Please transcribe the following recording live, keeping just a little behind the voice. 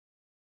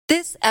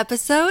This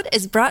episode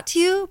is brought to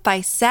you by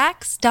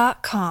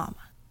Sax.com.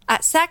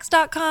 At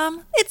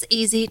Sax.com, it's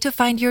easy to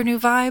find your new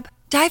vibe.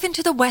 Dive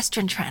into the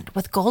Western trend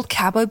with gold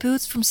cowboy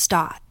boots from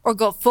Stott, or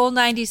go full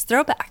 90s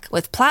throwback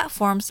with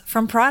platforms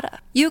from Prada.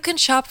 You can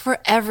shop for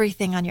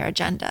everything on your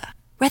agenda,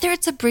 whether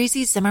it's a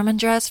breezy Zimmermann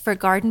dress for a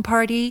garden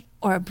party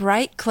or a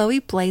bright Chloe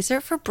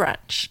blazer for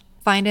brunch.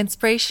 Find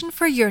inspiration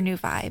for your new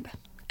vibe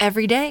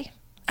every day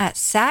at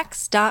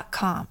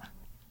Sax.com.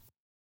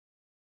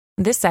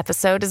 This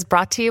episode is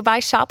brought to you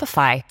by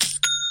Shopify.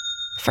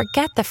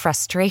 Forget the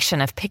frustration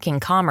of picking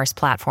commerce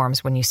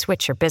platforms when you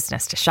switch your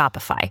business to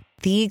Shopify,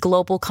 the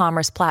global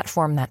commerce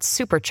platform that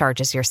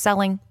supercharges your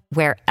selling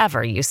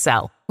wherever you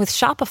sell. With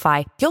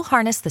Shopify, you'll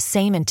harness the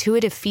same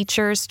intuitive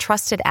features,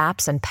 trusted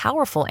apps, and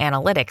powerful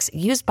analytics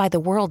used by the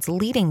world's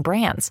leading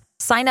brands.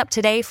 Sign up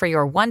today for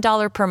your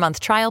 $1 per month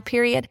trial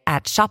period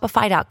at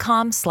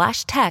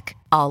shopify.com/tech,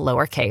 all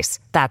lowercase.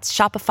 That's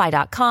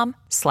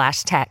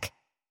shopify.com/tech.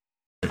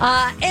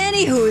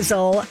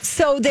 Anyhoozle,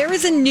 so there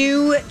is a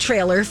new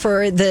trailer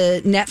for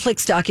the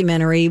Netflix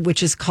documentary,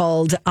 which is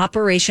called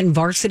Operation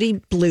Varsity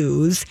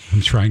Blues.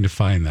 I'm trying to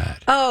find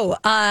that. Oh,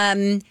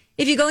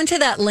 if you go into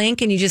that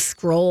link and you just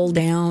scroll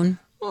down.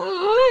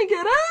 Look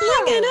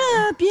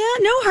it up. Yeah,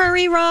 no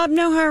hurry, Rob,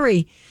 no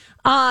hurry.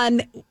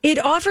 It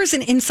offers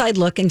an inside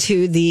look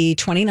into the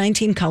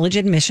 2019 college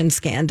admission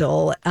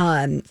scandal,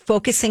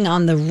 focusing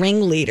on the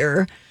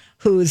ringleader,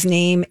 whose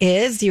name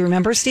is, do you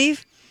remember,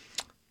 Steve?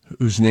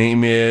 Whose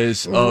name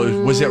is,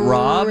 was it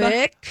Rob?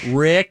 Rick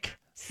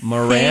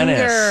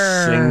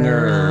Moranis.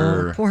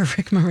 Singer. Poor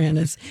Rick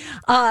Moranis.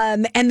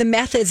 And the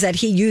methods that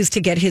he used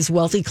to get his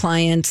wealthy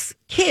clients'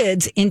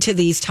 kids into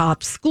these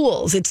top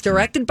schools. It's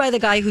directed by the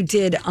guy who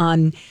did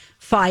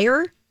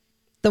Fire,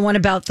 the one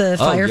about the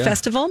Fire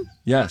Festival.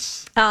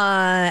 Yes.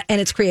 And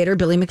its creator,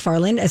 Billy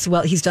McFarland, as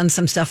well. He's done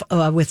some stuff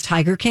with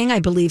Tiger King. I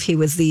believe he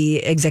was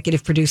the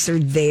executive producer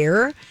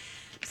there.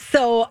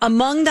 So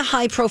among the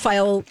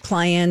high-profile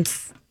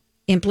clients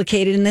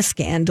implicated in the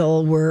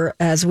scandal were,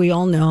 as we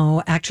all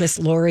know, actress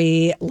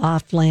Lori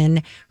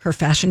Loughlin, her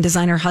fashion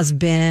designer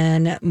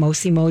husband,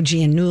 Mossimo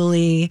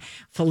Giannulli,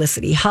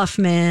 Felicity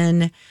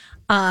Huffman.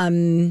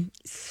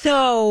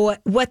 So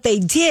what they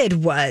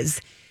did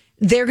was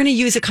they're going to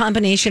use a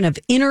combination of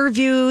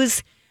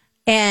interviews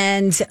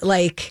and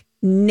like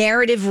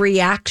narrative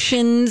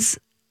reactions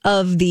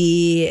of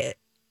the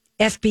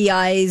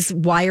FBI's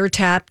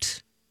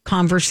wiretapped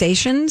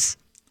conversations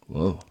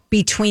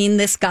between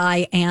this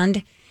guy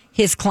and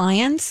his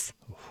clients.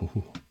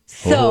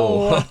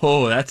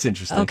 So, that's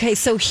interesting. Okay,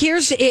 so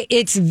here's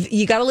it's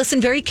you got to listen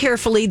very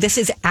carefully. This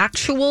is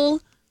actual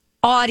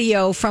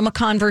audio from a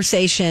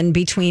conversation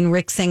between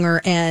Rick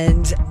Singer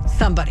and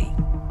somebody.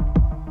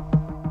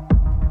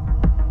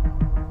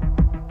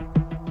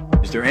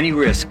 Is there any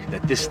risk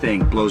that this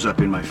thing blows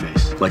up in my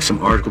face? Like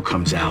some article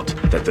comes out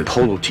that the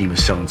polo team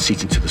is selling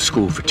seats into the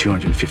school for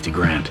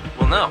 $250,000.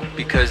 Well, no,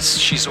 because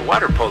she's a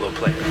water polo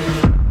player.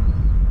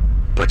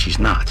 But she's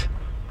not.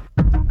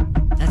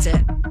 That's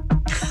it.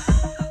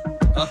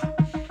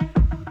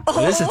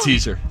 It is a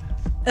teaser.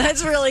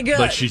 That's really good.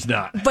 But she's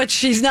not. But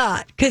she's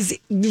not. Because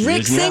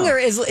Rick Singer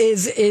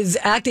is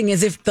acting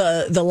as if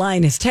the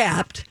line is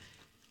tapped.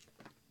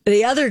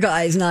 The other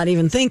guy's not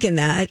even thinking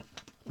that.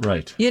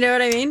 Right. You know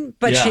what I mean?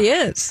 But she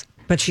is.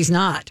 But she's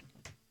not.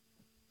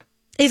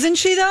 Isn't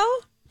she, though?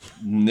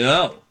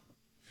 No.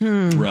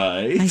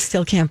 Right. I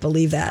still can't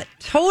believe that.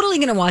 Totally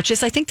going to watch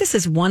this. I think this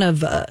is one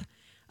of a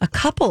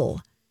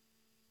couple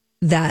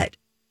that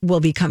will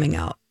be coming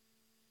out.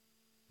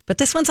 But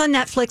this one's on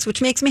Netflix,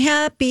 which makes me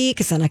happy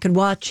because then I could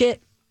watch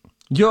it.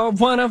 You're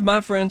one of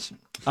my friends.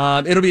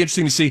 It'll be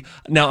interesting to see.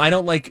 Now,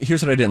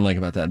 here's what I didn't like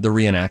about that. The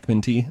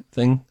reenactment-y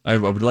thing. I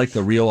would like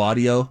the real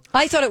audio.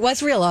 I thought it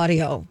was real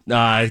audio.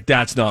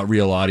 That's not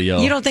real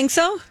audio. You don't think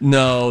so?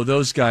 No,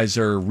 those guys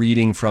are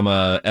reading from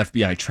a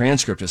FBI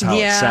transcript is how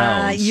it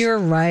sounds. Yeah, you're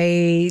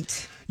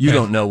right. You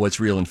don't know what's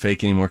real and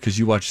fake anymore because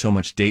you watch so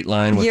much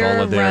Dateline with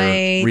all of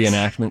their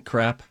reenactment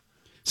crap.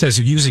 Says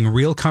using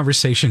real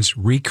conversations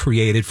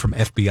recreated from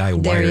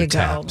FBI there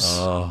wiretaps.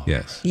 Oh.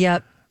 Yes.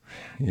 Yep.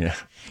 Yeah.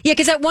 Yeah,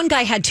 because that one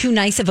guy had too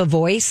nice of a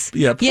voice.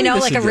 Yeah, you know,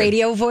 like a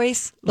radio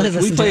voice.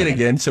 We play it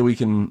again so we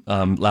can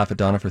laugh at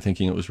Donna for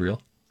thinking it was real.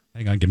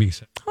 Hang on, give me a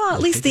sec. Well, at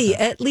least the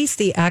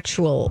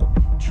actual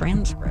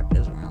transcript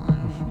is real.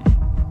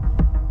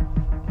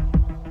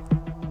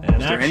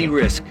 Is there any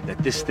risk that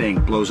this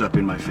thing blows up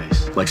in my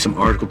face? Like some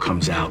article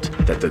comes out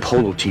that the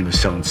polo team is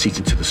selling seats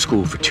into the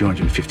school for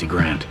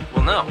 $250,000.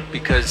 Well, no,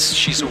 because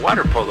she's a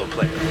water polo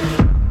player.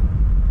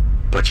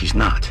 But she's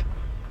not.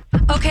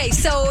 Okay,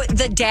 so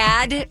the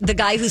dad, the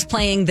guy who's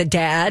playing the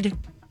dad,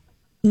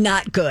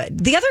 not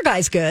good. The other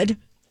guy's good.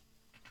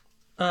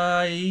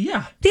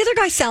 Yeah. The other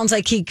guy sounds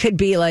like he could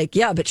be like,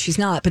 yeah, but she's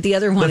not. But the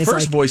other one is like...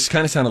 The first voice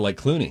kind of sounded like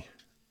Clooney.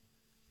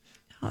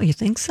 Oh, you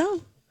think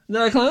so?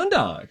 The clown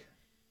dog.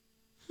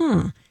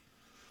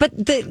 But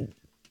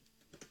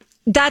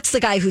that's the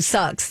guy who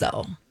sucks,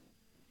 though.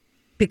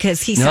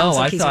 Because he sounds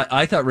like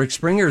I thought Rick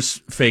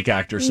Springer's fake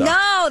actor sucked.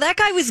 No, that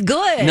guy was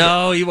good.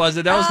 No, he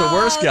wasn't. That was the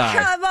worst guy.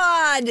 Come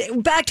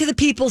God. Back to the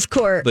people's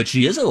court. But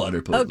she is a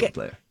water polo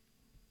player.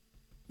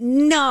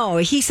 No,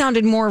 he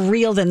sounded more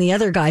real than the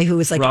other guy who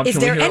was like, Rob, is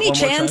can we there hear it any one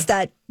more chance time?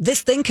 that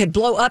this thing could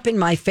blow up in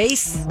my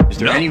face? Is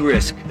there any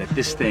risk that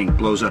this thing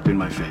blows up in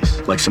my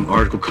face? Like some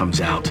article comes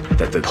out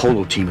that the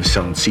polo team is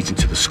selling seats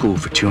into the school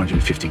for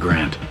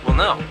 $250,000. Well,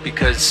 no,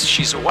 because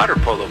she's a water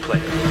polo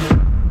player.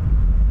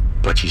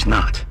 But she's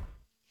not.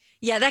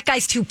 Yeah, that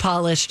guy's too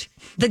polished.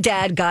 The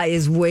dad guy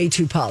is way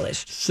too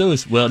polished. So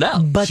is, well, now,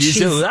 But she's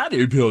she's- a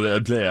water polo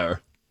player.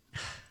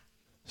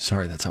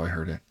 Sorry, that's how I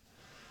heard it.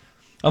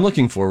 I'm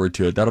looking forward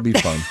to it. That'll be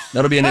fun.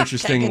 That'll be an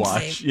interesting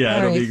watch. Yeah,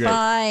 it'll be great.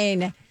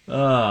 Fine.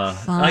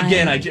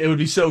 Again, it would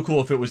be so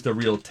cool if it was the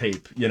real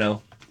tape, you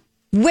know?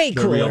 Way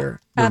The cooler.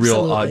 real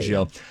Absolutely.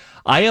 audio.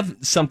 I have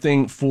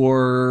something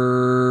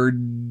for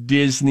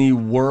Disney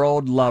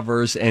World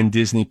lovers and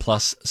Disney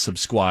Plus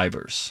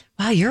subscribers.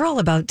 Wow, you're all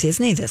about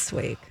Disney this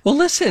week. Well,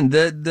 listen,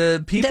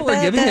 the people are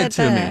giving it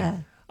to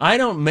me. I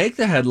don't make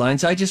the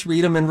headlines. I just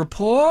read them and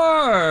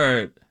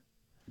report.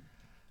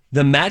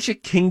 The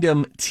Magic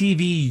Kingdom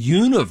TV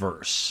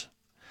universe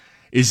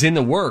is in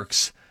the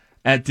works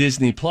at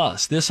Disney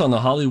Plus. This on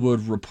the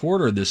Hollywood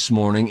Reporter this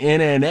morning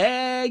in an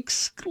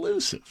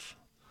exclusive.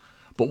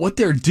 But what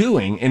they're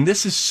doing, and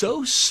this is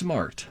so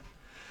smart,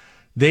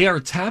 they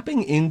are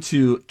tapping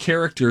into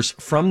characters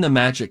from the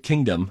Magic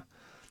Kingdom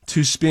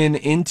to spin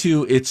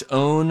into its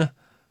own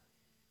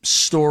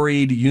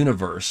storied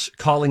universe,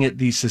 calling it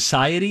the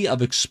Society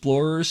of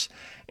Explorers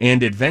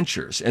and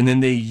Adventures. And then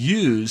they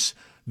use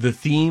the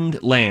themed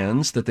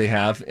lands that they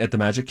have at the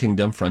Magic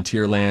Kingdom,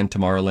 Frontierland,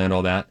 Tomorrowland,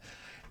 all that,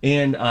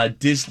 and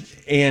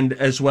and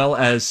as well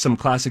as some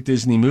classic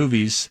Disney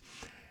movies,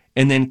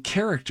 and then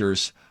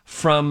characters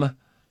from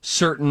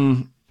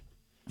certain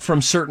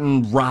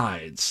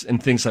rides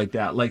and things like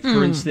that. Like,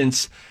 for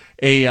instance,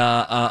 a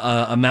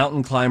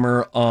mountain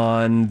climber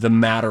on the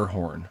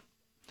Matterhorn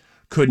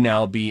could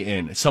now be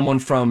in. Someone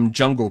from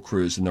Jungle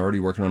Cruise, and they're already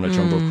working on a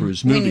Jungle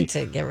Cruise movie. We need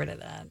to get rid of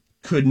that.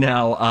 Could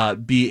now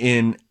be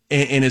in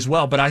as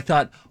well. But I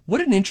thought,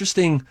 what an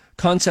interesting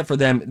concept for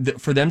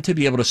them to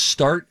be able to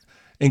start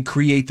and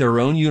create their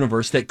own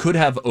universe that could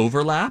have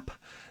overlap,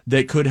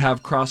 that could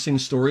have crossing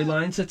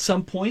storylines at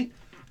some point,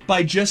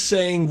 by just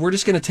saying, we're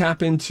just going to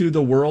tap into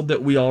the world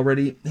that we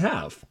already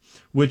have,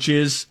 which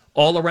is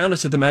all around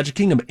us at the Magic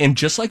Kingdom. And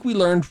just like we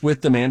learned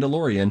with The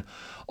Mandalorian,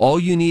 all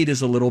you need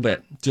is a little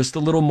bit, just a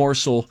little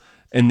morsel,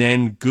 and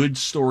then good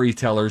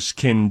storytellers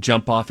can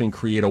jump off and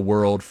create a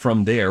world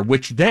from there,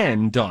 which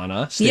then,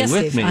 Donna, stay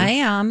with me. I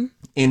am.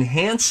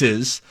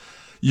 Enhances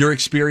your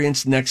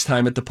experience next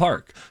time at the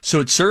park.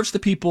 So it serves the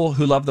people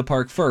who love the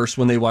park first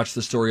when they watch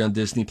the story on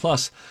Disney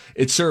Plus.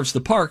 It serves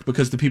the park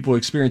because the people who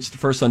experienced it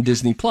first on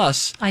Disney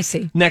Plus, I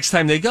see. next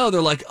time they go,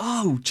 they're like,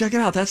 oh, check it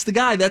out. That's the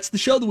guy. That's the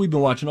show that we've been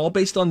watching, all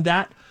based on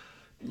that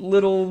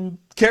little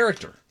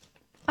character.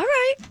 All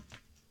right.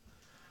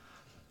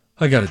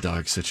 I got a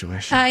dog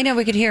situation. I know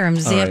we could hear him.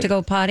 Does he have to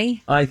go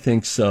potty? I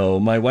think so.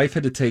 My wife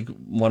had to take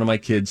one of my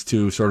kids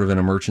to sort of an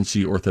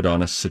emergency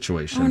orthodontist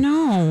situation. Oh,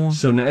 no.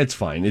 So no, it's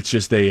fine. It's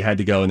just they had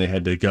to go, and they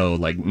had to go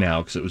like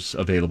now because it was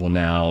available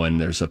now,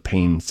 and there's a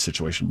pain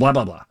situation. Blah,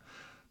 blah, blah.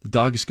 The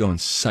dog is going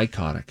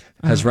psychotic.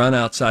 Has run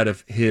outside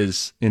of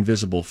his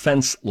invisible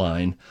fence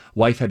line.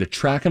 Wife had to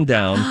track him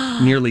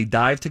down, nearly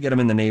dived to get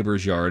him in the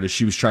neighbor's yard as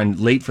she was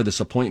late for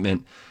this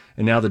appointment.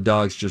 And now the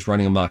dog's just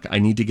running amok. I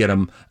need to get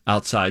him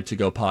outside to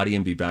go potty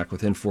and be back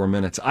within 4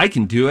 minutes. I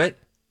can do it.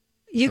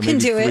 You can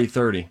do it.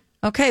 3:30.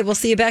 Okay, we'll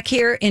see you back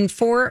here in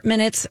 4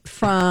 minutes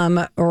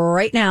from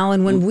right now.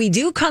 And when we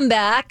do come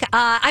back,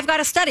 I've got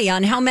a study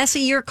on how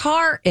messy your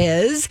car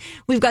is.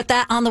 We've got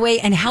that on the way,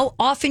 and how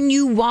often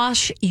you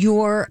wash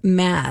your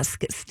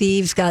mask.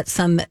 Steve's got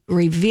some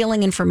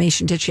revealing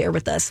information to share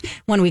with us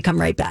when we come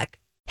right back.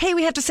 Hey,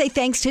 we have to say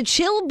thanks to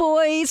Chill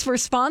Boys for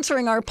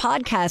sponsoring our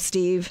podcast,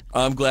 Steve.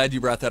 I'm glad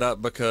you brought that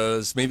up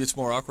because maybe it's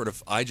more awkward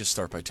if I just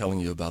start by telling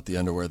you about the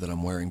underwear that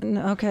I'm wearing.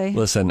 Okay.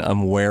 Listen,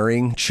 I'm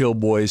wearing Chill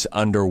Boys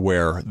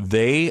underwear.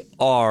 They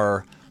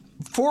are,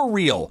 for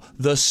real,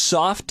 the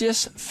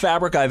softest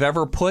fabric I've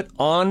ever put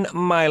on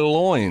my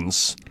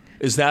loins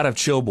is that of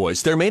Chill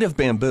Boys. They're made of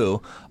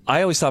bamboo.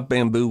 I always thought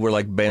bamboo were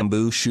like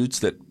bamboo shoots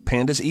that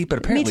pandas eat, but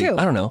apparently, Me too.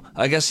 I don't know.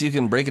 I guess you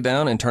can break it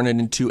down and turn it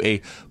into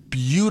a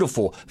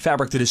beautiful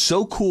fabric that is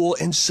so cool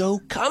and so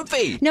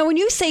comfy. Now, when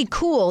you say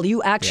cool,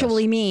 you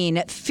actually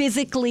mean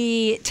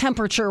physically,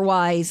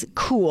 temperature-wise,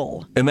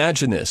 cool.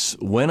 Imagine this.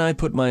 When I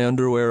put my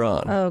underwear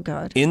on. Oh,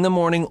 God. In the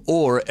morning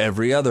or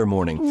every other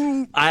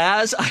morning.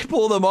 As I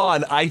pull them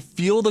on, I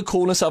feel the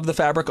coolness of the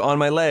fabric on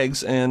my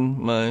legs and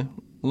my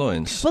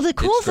loins. Well, the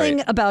cool It's great.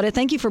 thing about it,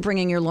 thank you for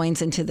bringing your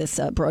loins into this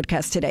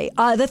broadcast today.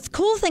 The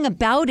cool thing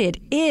about it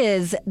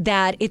is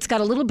that it's got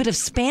a little bit of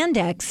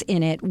spandex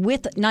in it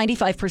with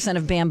 95%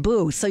 of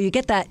bamboo. So you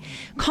get that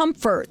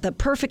comfort, the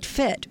perfect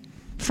fit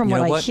from You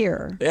what know I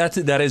hear. That's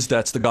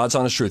the God's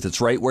honest truth.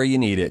 It's right where you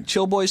need it.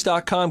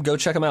 Chillboys.com. Go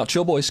check them out.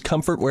 Chill Boys,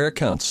 comfort where it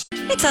counts.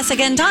 It's us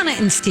again, Donna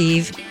and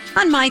Steve,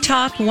 on My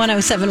Talk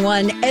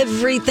 107.1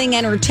 Everything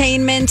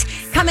Entertainment.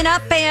 Coming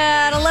up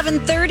at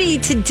 11:30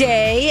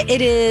 today,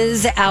 it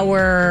is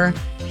our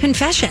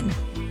confession.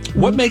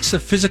 What makes a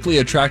physically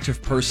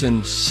attractive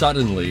person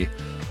suddenly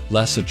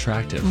less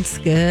attractive? It's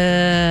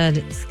good.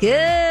 It's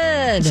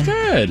good. It's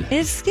good.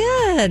 It's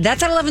good.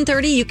 That's at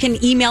 11:30. You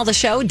can email the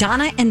show,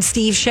 Donna and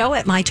Steve Show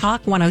at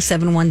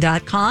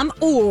mytalk1071.com,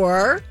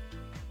 or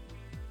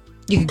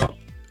you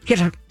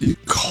can You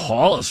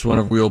call us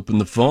whenever we open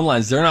the phone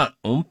lines. They're not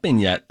open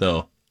yet,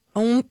 though.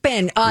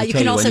 open. You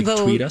can also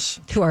go tweet us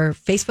to our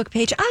Facebook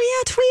page.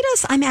 Oh, yeah, tweet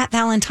us. I'm at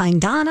Valentine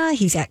Donna.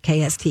 He's at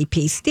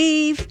KSTP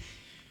Steve.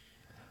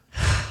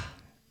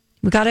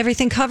 We got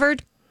everything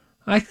covered?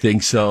 I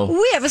think so.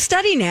 We have a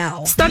study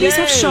now. Studies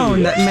have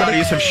shown that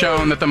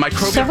the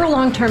microbial... several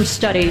long-term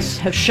studies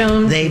have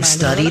shown They've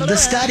studied the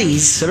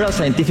studies. Several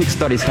scientific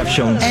studies have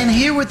shown. And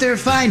here with their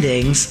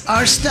findings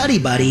are study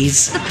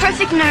buddies, The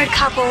perfect nerd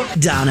couple.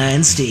 Donna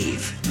and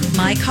Steve.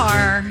 My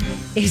car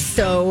is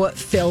so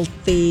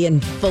filthy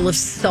and full of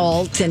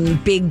salt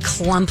and big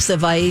clumps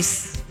of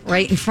ice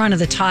right in front of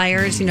the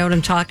tires. You know what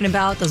I'm talking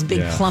about? Those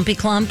big clumpy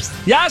clumps.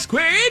 Yes,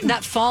 Queen!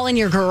 That fall in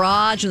your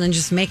garage and then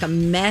just make a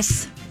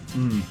mess.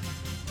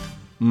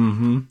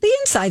 The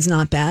inside's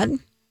not bad.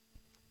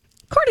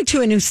 According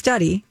to a new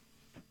study,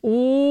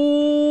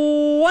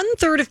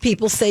 1/3 of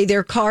people say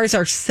their cars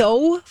are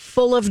so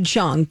full of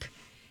junk,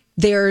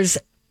 there's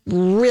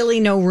really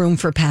no room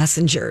for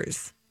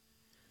passengers.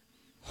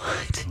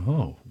 What?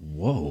 Oh,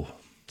 whoa.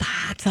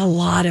 That's a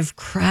lot of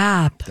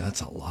crap.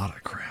 That's a lot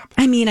of crap.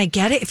 I mean, I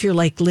get it if you're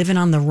like living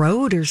on the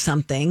road or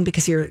something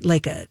because you're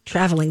like a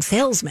traveling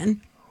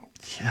salesman.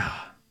 Yeah.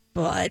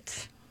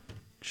 But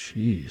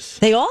jeez.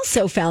 They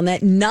also found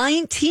that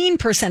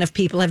 19% of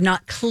people have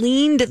not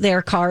cleaned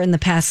their car in the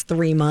past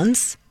 3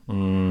 months.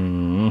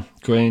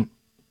 Great.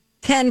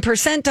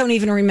 10% don't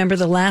even remember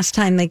the last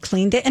time they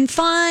cleaned it. And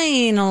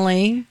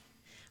finally,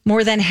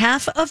 more than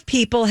half of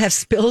people have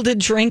spilled a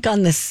drink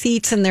on the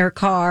seats in their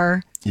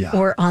car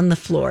or on the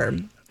floor.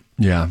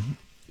 Yeah.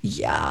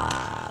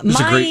 Yeah.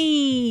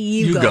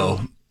 You go.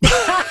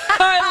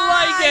 I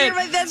like it. You're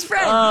my best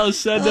friend. Oh,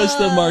 send us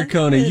the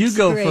Marconi. You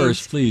go great.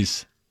 first,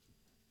 please.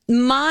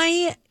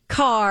 My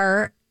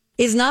car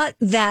is not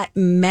that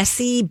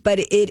messy, but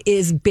it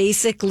is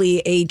basically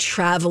a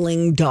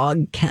traveling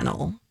dog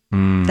kennel.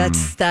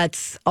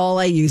 That's all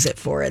I use it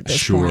for at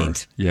this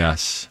point.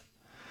 Yes.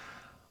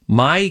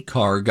 My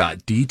car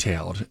got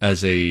detailed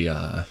as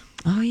a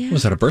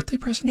was that a birthday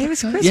present? It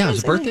was Christmas. Yeah, it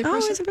was a birthday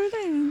present. Oh, it was a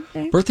birthday.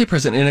 Okay. Birthday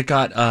present, and it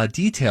got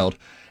detailed.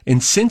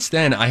 And since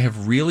then, I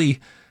have really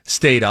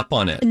stayed up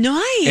on it.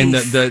 Nice. And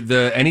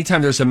the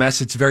anytime there's a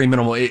mess, it's very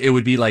minimal. It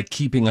would be like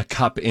keeping a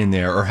cup in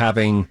there or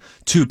having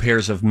 2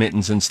 pairs of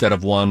mittens instead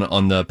of one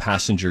on the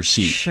passenger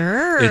seat.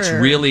 Sure. It's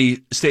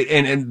really stayed.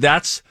 And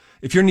that's,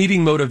 if you're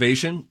needing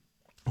motivation,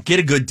 get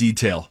a good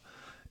detail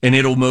and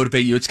it'll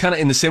motivate you. It's kind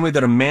of in the same way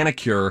that a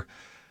manicure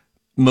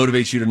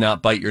motivates you to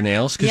not bite your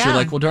nails because you're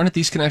like, well, darn it,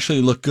 these can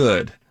actually look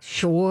good.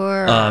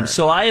 Sure.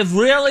 So I have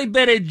really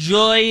been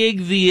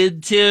enjoying the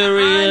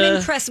interior. I'm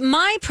impressed.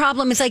 My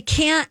problem is I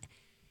can't.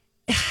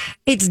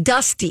 It's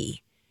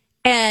dusty.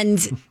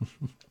 And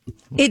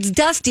it's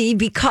dusty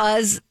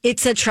because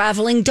it's a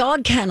traveling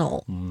dog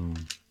kennel.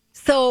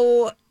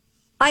 So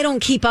I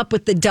don't keep up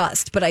with the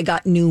dust, but I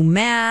got new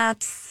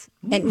mats.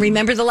 And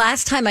remember the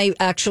last time I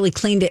actually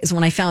cleaned it is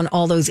when I found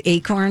all those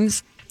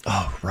acorns.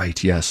 Oh,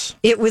 right. Yes.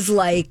 It was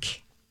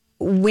like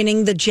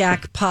winning the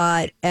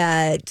jackpot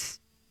at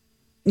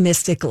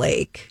Mystic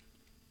Lake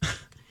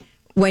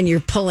when you're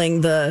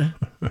pulling the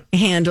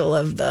handle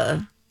of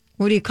the,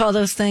 what do you call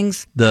those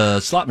things? The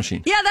slot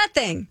machine. Yeah, that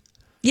thing.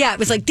 Yeah, it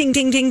was like ding,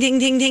 ding, ding, ding,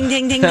 ding, ding,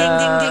 ding, ding, ding,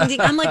 ding, ding,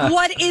 ding. I'm like,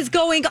 what is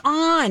going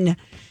on?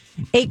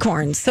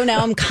 Acorns. So now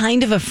I'm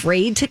kind of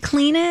afraid to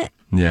clean it.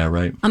 Yeah,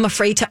 right. I'm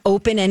afraid to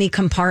open any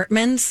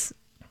compartments.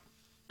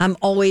 I'm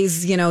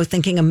always,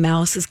 thinking a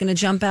mouse is going to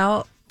jump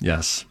out.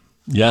 Yes.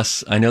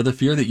 Yes, I know the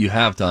fear that you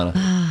have,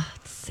 Donna.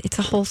 It's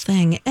a whole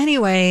thing.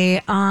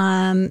 Anyway,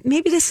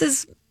 maybe this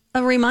is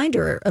a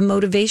reminder, a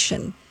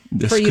motivation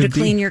for you to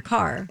clean your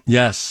car.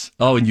 Yes.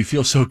 Oh, and you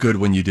feel so good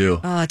when you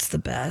do. Oh, it's the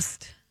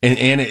best.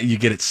 And you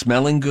get it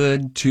smelling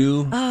good,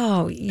 too.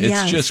 Oh,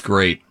 yes. It's just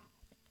great.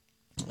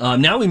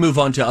 Now we move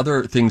on to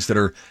other things that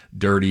are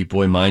dirty.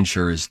 Boy, mine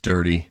sure is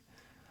dirty.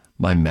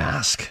 My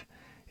mask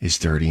is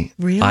dirty.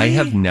 Really? I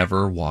have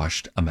never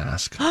washed a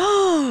mask.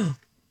 Oh,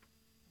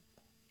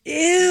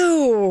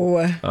 ew.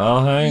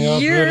 I'll hang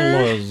up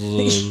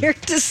You're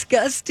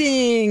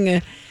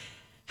disgusting.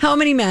 How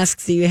many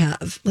masks do you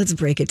have? Let's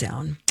break it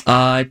down.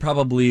 I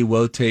probably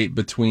rotate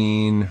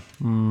between,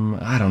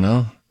 I don't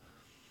know.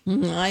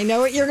 I know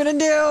what you're going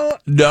to do.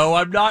 No,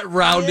 I'm not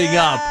rounding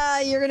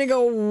up. You're going to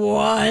go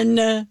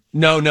 1.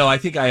 No, I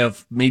think I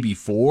have maybe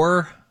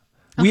 4.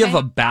 Okay. We have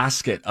a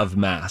basket of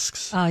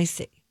masks. Oh, I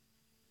see.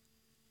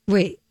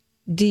 Wait,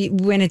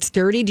 when it's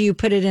dirty, do you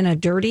put it in a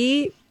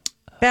dirty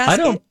basket? I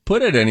don't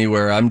put it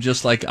anywhere. I'm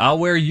just like, I'll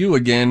wear you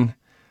again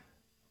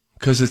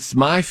because it's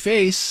my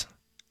face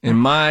and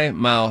my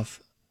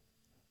mouth.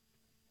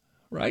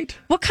 Right?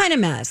 What kind of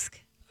mask?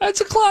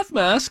 It's a cloth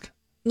mask.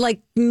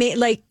 Like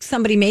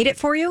somebody made it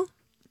for you?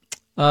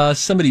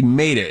 Somebody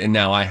made it and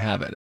now I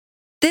have it.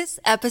 This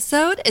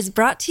episode is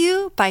brought to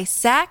you by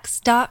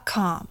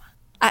Sax.com.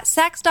 At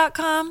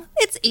Sax.com,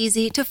 it's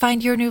easy to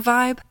find your new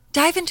vibe.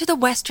 Dive into the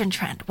Western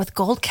trend with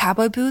gold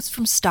cowboy boots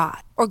from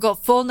Stott, or go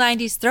full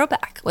 90s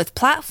throwback with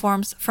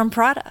platforms from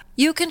Prada.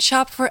 You can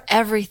shop for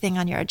everything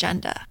on your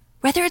agenda,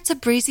 whether it's a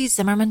breezy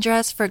Zimmermann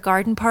dress for a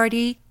garden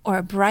party or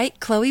a bright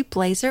Chloe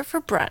blazer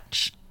for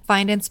brunch.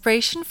 Find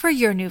inspiration for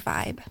your new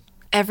vibe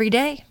every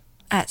day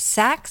at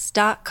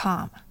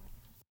Sax.com.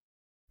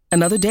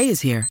 Another day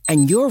is here,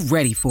 and you're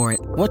ready for it.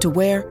 What to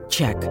wear?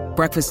 Check.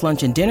 Breakfast,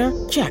 lunch, and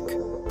dinner? Check.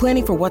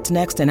 Planning for what's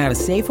next and how to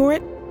save for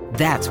it?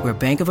 That's where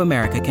Bank of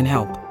America can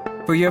help.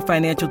 For your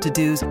financial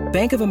to-dos,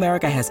 Bank of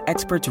America has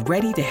experts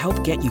ready to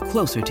help get you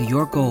closer to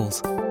your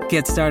goals.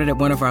 Get started at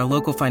one of our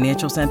local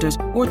financial centers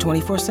or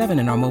 24/7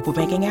 in our mobile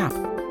banking app.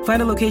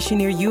 Find a location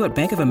near you at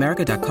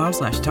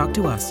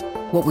bankofamerica.com/talktous.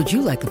 What would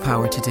you like the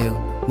power to do?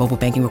 Mobile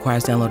banking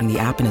requires downloading the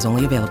app and is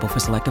only available for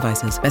select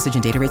devices. Message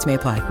and data rates may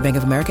apply. Bank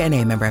of America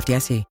N.A., member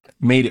FDIC.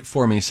 Made it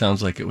for me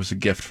sounds like it was a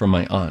gift from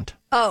my aunt.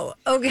 Oh,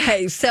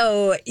 okay.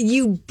 So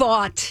you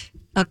bought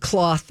a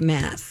cloth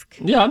mask.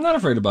 Yeah, I'm not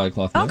afraid to buy a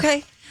cloth mask.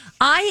 Okay.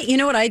 You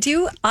know what I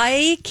do?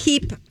 I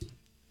keep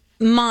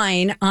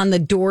mine on the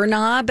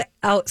doorknob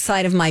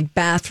outside of my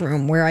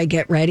bathroom where I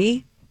get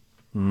ready.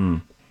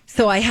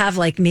 So I have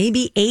like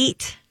maybe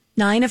 8,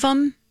 9 of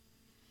them.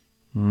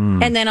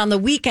 And then on the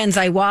weekends,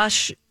 I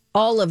wash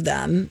all of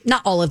them.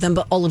 Not all of them,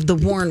 but all of the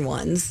worn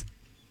ones.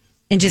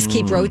 And just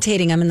keep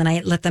rotating them. And then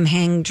I let them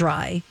hang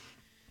dry.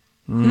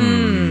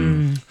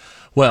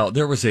 Well,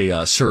 there was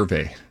a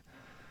survey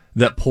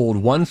that polled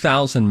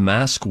 1,000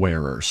 mask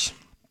wearers.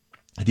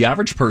 The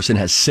average person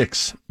has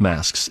 6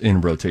 masks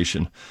in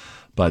rotation,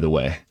 by the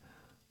way.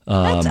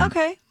 That's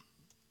okay.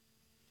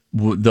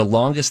 The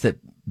longest that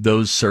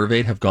those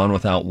surveyed have gone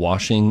without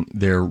washing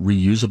their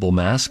reusable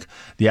mask,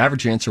 the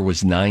average answer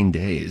was 9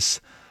 days.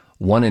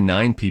 1 in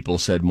 9 people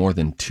said more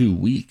than 2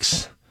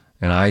 weeks.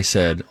 And I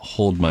said,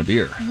 hold my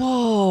beer.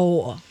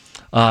 Whoa.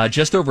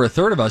 Just over a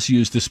third of us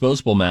use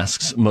disposable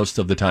masks most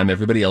of the time.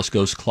 Everybody else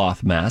goes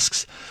cloth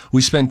masks.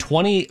 We spent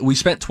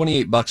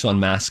 $28 on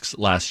masks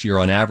last year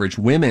on average.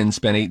 Women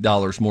spent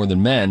 $8 more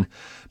than men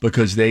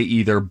because they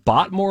either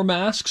bought more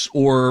masks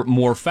or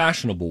more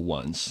fashionable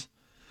ones.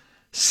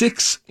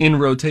 6 in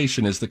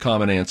rotation is the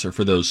common answer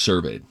for those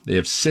surveyed. They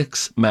have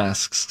 6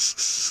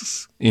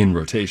 masks in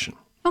rotation.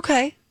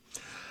 Okay.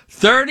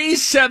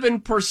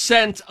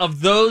 37%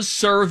 of those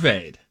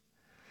surveyed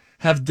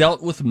have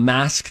dealt with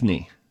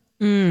maskne.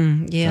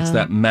 Yeah. That's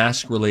that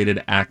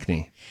mask-related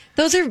acne.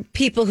 Those are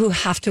people who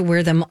have to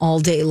wear them all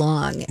day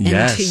long. And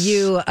Yes. to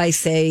you, I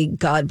say,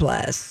 God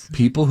bless.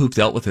 People who've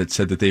dealt with it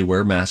said that they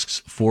wear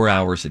masks 4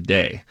 hours a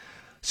day.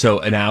 So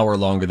an hour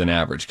longer than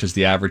average, because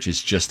the average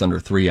is just under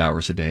 3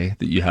 hours a day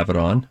that you have it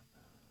on.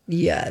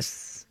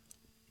 Yes.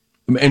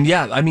 And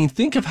yeah, I mean,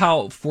 think of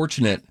how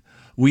fortunate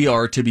we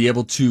are to be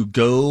able to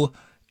go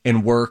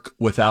and work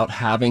without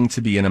having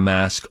to be in a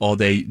mask all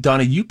day.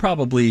 Donna, you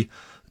probably,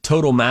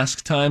 total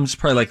mask time is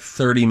probably like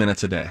 30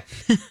 minutes a day,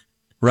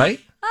 right?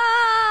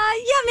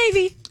 Yeah,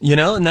 maybe. You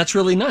know, and that's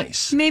really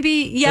nice.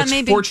 Maybe,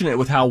 It's fortunate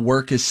with how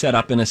work is set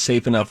up in a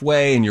safe enough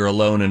way and you're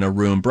alone in a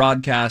room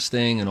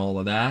broadcasting and all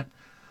of that.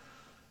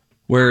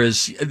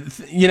 Whereas,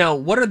 you know,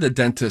 what are the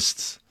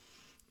dentists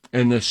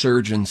and the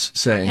surgeons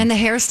saying? And the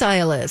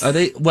hairstylists. Are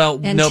they? Well,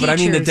 and no, but I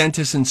mean the teachers.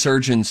 dentists and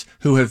surgeons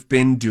who have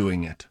been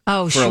doing it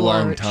for a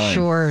long time.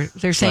 Sure.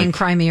 They're saying Like-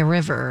 Cry Me a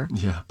River.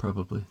 Yeah,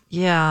 probably.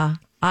 Yeah.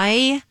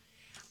 I'm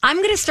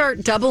going to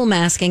start double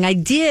masking. I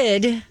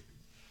did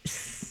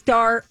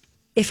start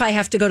if I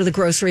have to go to the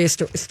grocery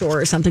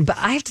store or something, but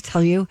I have to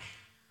tell you,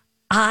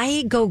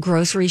 I go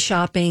grocery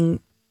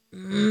shopping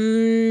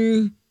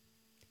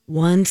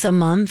once a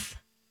month.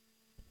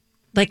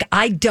 Like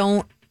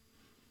I'll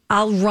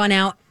run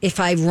out if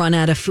I run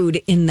out of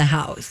food in the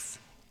house.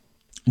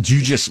 Do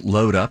you just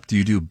load up? Do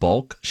you do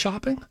bulk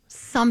shopping?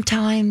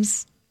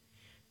 Sometimes.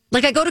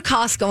 Like I go to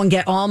Costco and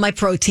get all my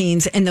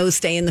proteins and those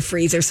stay in the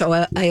freezer.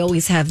 So I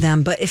always have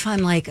them. But if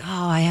I'm like, oh,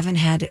 I haven't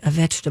had a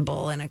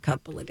vegetable in a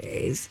couple of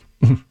days,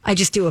 I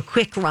just do a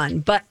quick run.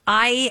 But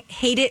I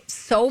hate it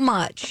so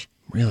much.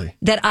 Really?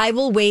 That I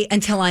will wait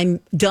until I'm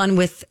done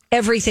with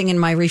everything in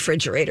my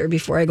refrigerator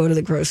before I go to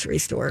the grocery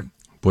store.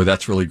 Boy,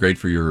 that's really great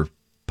for your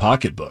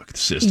pocketbook,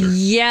 sister.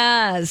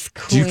 Yes.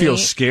 Do you feel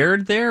queen.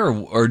 scared there?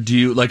 Or do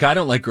you, like, I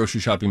don't like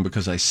grocery shopping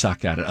because I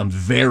suck at it. I'm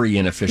very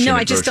inefficient No, at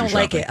I just grocery don't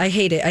like shopping. it. I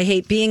hate it. I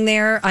hate being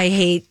there. I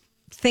hate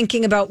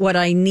thinking about what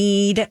I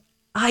need.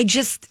 I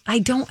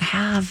don't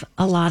have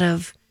a lot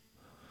of,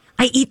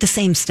 I eat the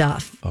same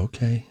stuff.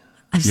 Okay.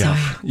 I'm sorry.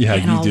 Yeah,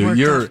 Getting you all do. worked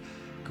You're up.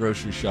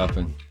 grocery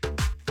shopping.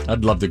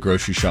 I'd love to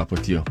grocery shop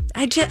with you.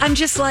 I'm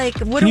just like,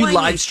 what Can do you I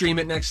live need? stream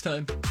it next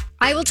time?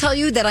 I will tell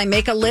you that I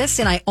make a list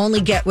and I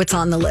only get what's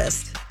on the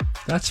list.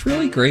 That's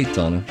really great,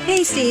 Donna.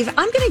 Hey, Steve,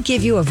 I'm going to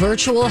give you a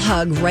virtual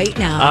hug right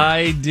now.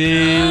 I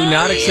do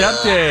not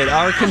accept it.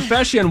 Our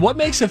confession: what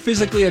makes a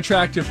physically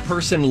attractive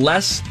person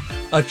less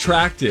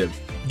attractive?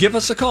 Give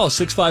us a call,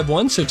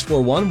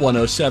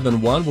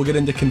 651-641-1071. We'll get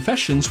into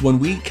confessions when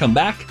we come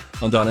back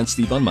on Donna and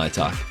Steve on My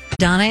Talk.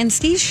 Donna and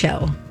Steve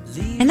show.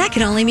 And that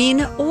can only mean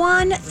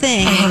one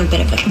thing. I have a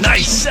bit of a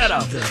Nice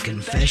setup. The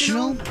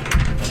confessional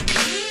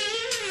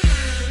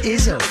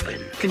is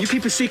open. Can you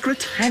keep a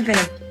secret? I've been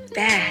a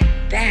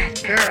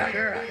bad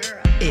girl.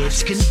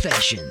 It's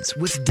Confessions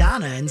with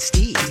Donna and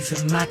Steve.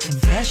 My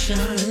confession.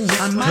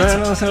 On my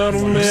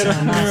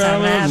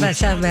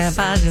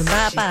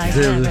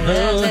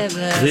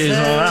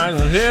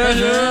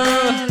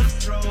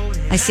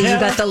I see you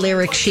got the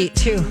lyric sheet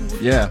too.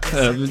 Yeah.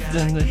 This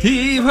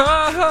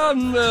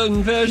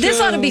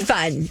ought to be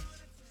fun.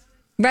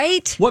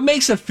 Right? What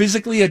makes a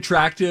physically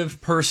attractive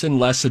person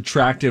less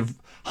attractive?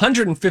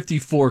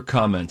 154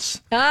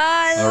 comments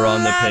I are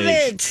on the love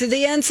page. it.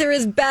 The answer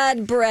is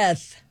bad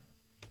breath.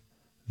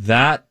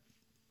 That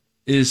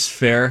is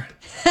fair.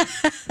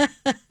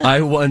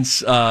 I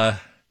once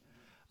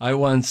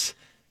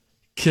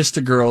kissed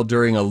a girl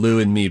during a Lou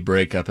and me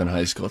breakup in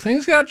high school.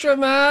 Things got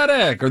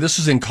dramatic. Or this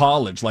was in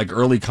college, like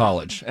early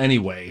college.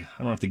 Anyway,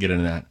 I don't have to get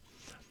into that.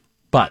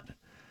 But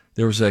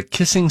there was a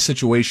kissing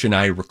situation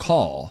I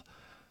recall.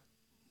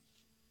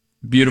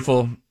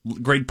 Beautiful,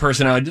 great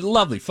personality,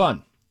 lovely,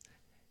 fun.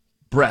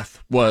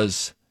 Breath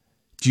was,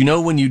 do you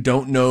know when you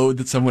don't know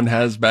that someone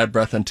has bad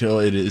breath until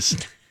it is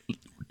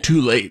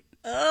too late?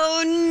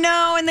 Oh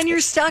no, and then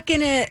you're stuck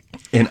in it.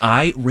 And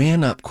I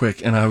ran up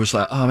quick and I was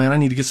like, oh man, I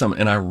need to get some.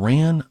 And I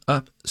ran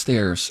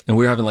upstairs and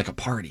we were having like a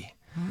party.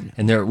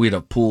 And there we had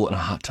a pool and a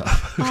hot tub.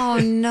 Oh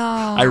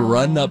no. I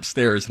run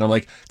upstairs and I'm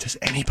like, does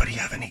anybody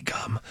have any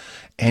gum?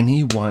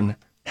 Anyone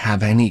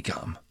have any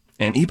gum?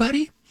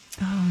 Anybody?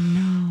 Oh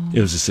no.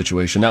 It was a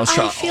situation. That was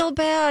I feel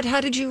bad.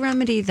 How did you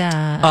remedy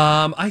that?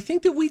 I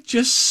think that we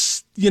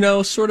just,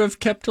 sort of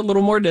kept a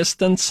little more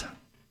distance.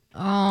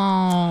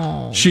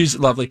 Oh. She's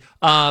lovely.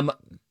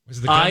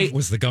 Was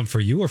the gum for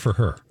you or for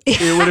her?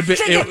 It would have been.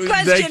 Good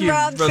question, thank you,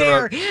 Rob. Brother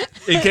Fair. Rob.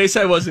 In case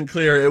I wasn't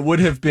clear, it would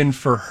have been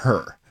for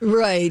her.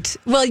 Right.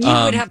 Well, you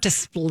would have to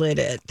split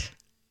it.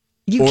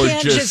 You or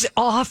can't just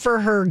offer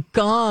her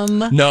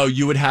gum. No,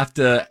 you would have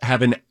to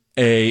have an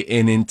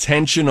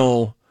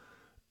intentional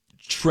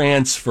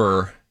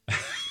transfer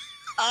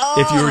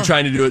if you were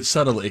trying to do it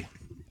subtly.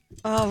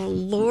 Oh,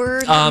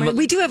 Lord.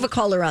 We do have a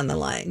caller on the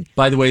line.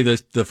 By the way,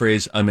 the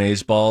phrase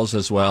amazeballs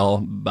as well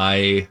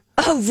by...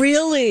 Oh,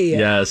 really?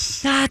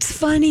 Yes. That's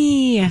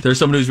funny. There's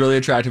someone who's really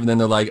attractive and then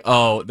they're like,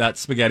 oh, that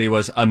spaghetti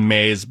was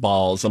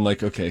amazeballs. I'm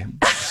like, okay,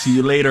 see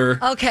you later.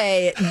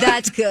 Okay,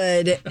 that's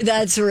good.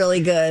 That's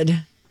really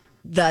good.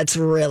 That's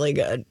really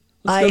good.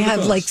 I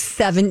have like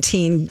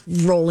 17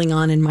 rolling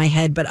on in my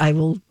head, but I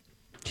will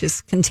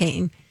just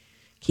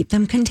keep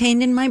them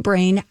contained in my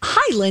brain.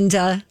 Hi,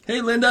 Linda.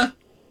 Hey, Linda.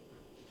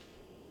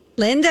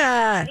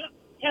 Linda.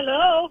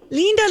 Hello.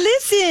 Linda,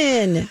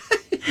 listen.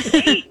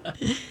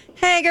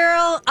 Hey,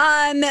 girl.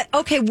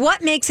 Okay,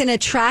 what makes an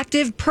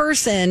attractive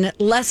person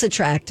less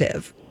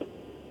attractive?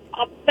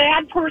 A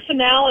bad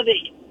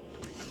personality.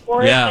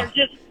 Or yeah.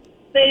 if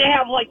they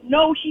have like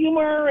no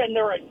humor and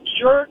they're a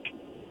jerk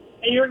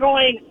and you're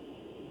going,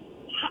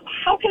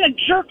 how can a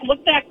jerk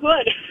look that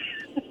good?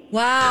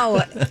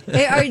 Wow.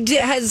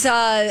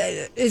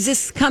 Is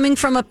this coming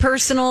from a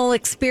personal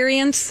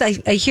experience? I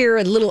hear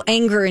a little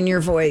anger in your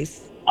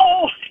voice.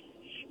 Oh,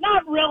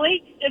 not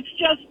really. It's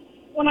just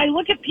when I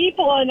look at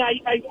people and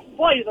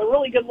boy, they're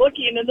really good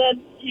looking, and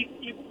then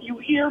you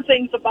hear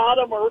things about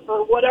them or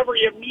whatever,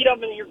 you meet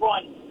them and you're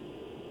going,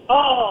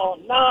 oh,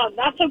 no,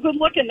 not so good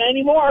looking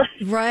anymore.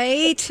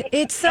 Right?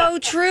 It's so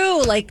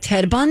true. Like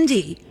Ted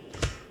Bundy.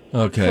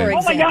 Okay. For example.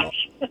 Oh, my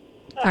gosh.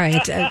 All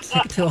right,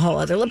 to a whole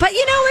other level. But,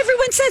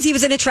 everyone says he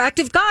was an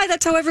attractive guy.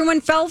 That's how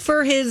everyone fell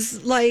for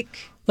his,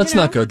 Let's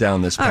not go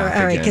down this path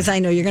all right, because I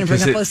know you're going to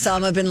bring up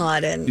Osama bin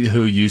Laden.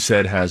 Who you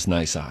said has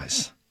nice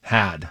eyes.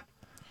 Had.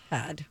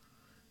 How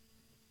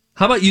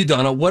about you,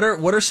 Donna? What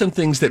are some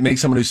things that make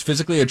someone who's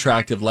physically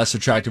attractive less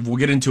attractive? We'll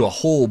get into a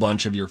whole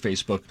bunch of your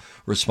Facebook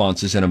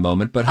responses in a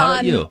moment, but how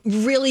about you?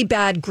 Really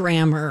bad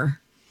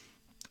grammar.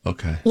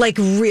 Okay. Like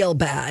real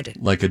bad.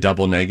 Like a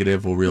double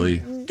negative will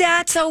really...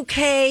 That's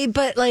okay,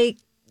 but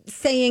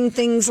saying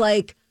things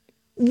like,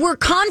 we're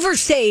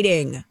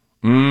conversating.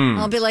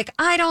 I'll be like,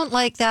 I don't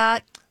like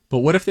that. But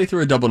what if they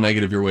threw a double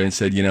negative your way and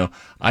said,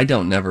 I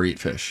don't never eat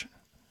fish?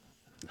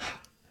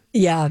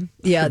 Yeah,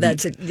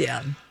 that's it.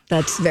 Yeah,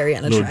 that's very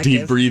unattractive. A little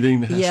deep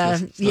breathing.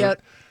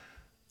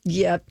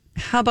 Yep.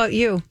 How about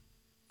you?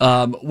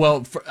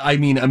 Well,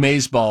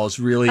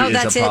 amazeballs really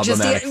is a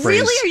problematic phrase.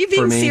 Really? Are you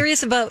being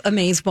serious about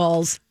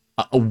amazeballs?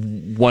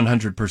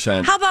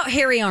 100%. How about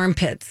hairy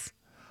armpits?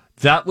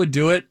 That would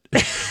do it.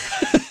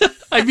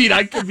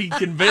 I could be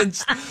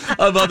convinced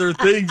of other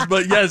things,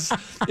 but yes,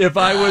 if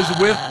I was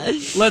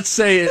with, let's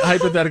say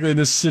hypothetically in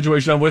this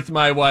situation, I'm with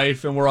my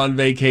wife and we're on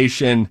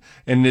vacation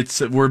and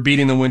we're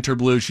beating the winter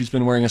blues. She's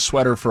been wearing a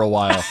sweater for a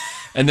while.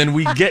 And then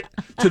we get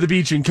to the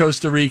beach in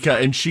Costa Rica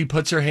and she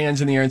puts her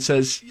hands in the air and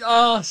says,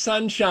 oh,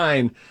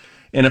 sunshine.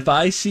 And if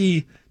I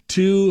see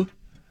two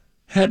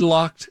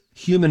headlocked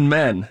human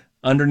men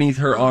underneath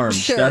her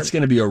arms, that's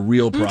going to be a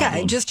real problem.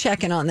 Okay, just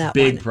checking on that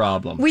Big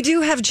problem. We do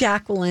have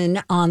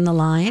Jacqueline on the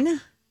line.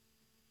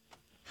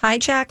 Hi,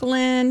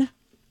 Jacqueline.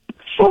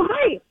 Oh,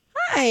 hi.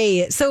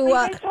 Hi. So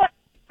I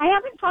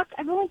haven't talked.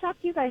 I've only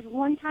talked to you guys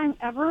one time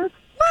ever.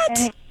 What?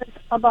 And it was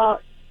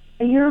about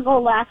a year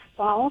ago last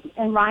fall,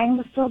 and Ryan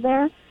was still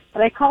there.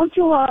 But I called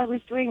you while I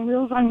was doing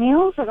Meals on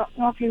Meals. I don't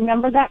know if you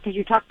remember that because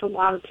you talked to a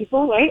lot of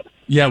people, right?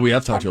 Yeah, we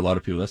have talked to a lot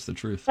of people. That's the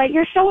truth. But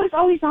your show is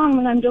always on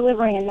when I'm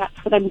delivering, and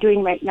that's what I'm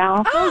doing right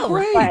now. Oh,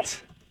 great.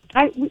 But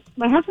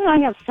my husband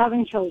and I have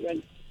 7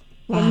 children.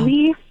 Wow. And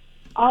we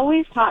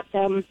always taught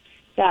them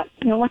that,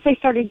 once they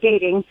started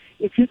dating,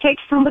 if you take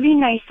somebody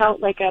nice out,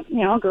 like a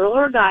girl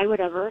or a guy,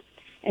 whatever,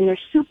 and they're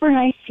super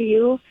nice to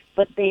you,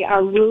 but they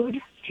are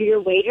rude to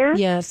your waiter.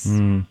 Yes.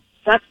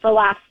 That's the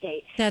last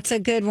date. That's a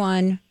good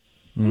one.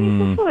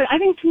 I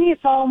think to me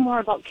it's all more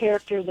about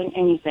character than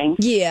anything.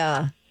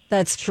 Yeah,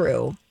 that's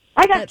true.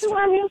 I got 2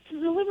 more meals to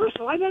deliver,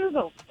 so I better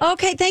go.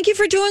 Okay, thank you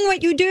for doing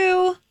what you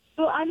do.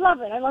 So I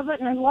love it. And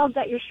I love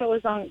that your show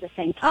is on at the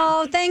same time.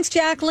 Oh, thanks,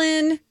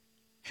 Jacqueline.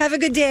 Have a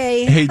good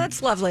day. Hey,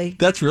 that's lovely.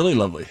 That's really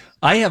lovely.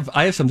 I have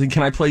something.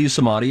 Can I play you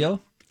some audio?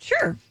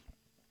 Sure.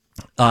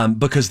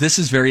 Because this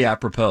is very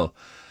apropos.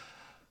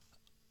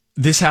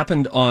 This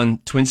happened on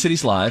Twin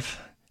Cities Live,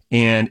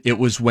 and it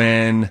was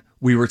when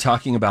we were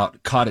talking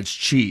about cottage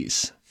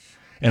cheese.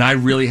 And I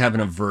really have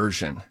an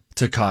aversion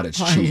to cottage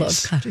cheese. I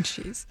love cottage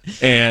cheese.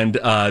 And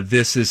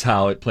this is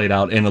how it played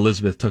out. And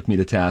Elizabeth took me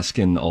to task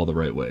in all the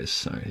right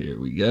ways. All right, here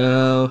we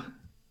go.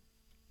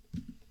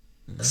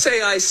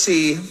 Say I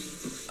see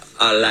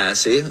a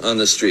lassie on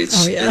the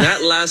streets, and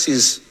that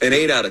lassie's an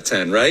 8 out of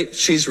 10, right?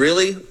 She's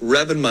really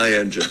revving my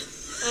engine.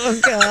 Oh,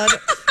 God.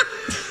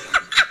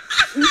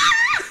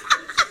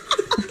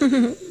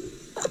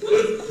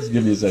 Just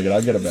give me a second.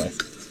 I'll get it back.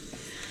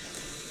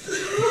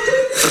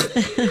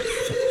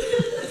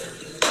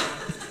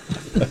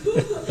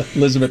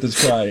 Elizabeth is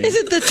crying. Is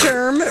it the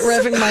term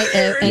revving my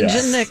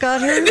engine that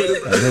got her? Here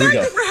we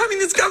go. We're having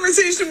this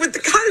conversation with the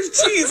cottage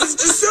cheese. It's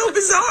just so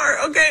bizarre.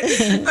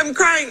 Okay, I'm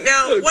crying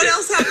now. Okay. What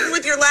else happened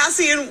with your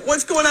lassie, and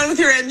what's going on with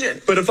your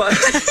engine? But if I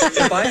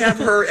have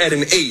her at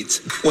an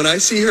 8, when I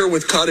see her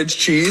with cottage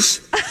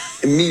cheese,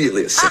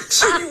 immediately a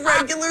 6. Are you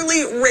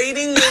regularly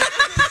rating the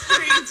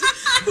streets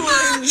who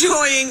are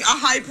enjoying a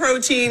high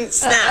protein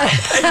snack?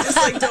 I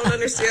just don't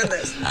understand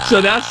this. So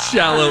that's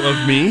shallow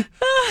of me.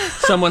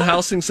 Someone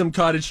housing some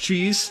cottage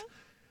cheese.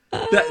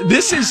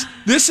 This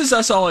is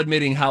us all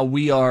admitting how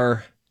we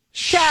are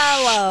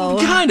shallow.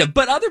 Kind of.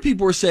 But other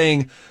people were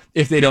saying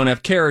if they don't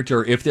have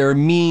character, if they're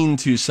mean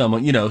to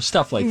someone,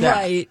 stuff like that.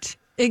 Right.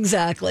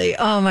 Exactly.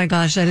 Oh my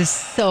gosh, that is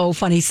so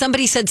funny.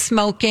 Somebody said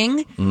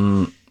smoking.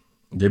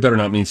 They better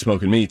not mean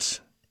smoking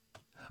meats.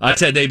 I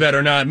said they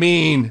better not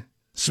mean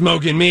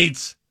smoking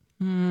meats.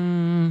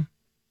 They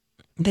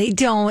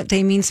don't.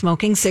 They mean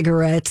smoking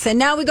cigarettes. And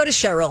now we go to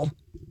Cheryl.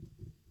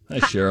 Hi,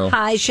 Cheryl.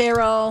 Hi,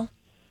 Cheryl.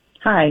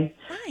 Hi.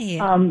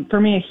 Hi.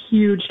 For me, a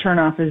huge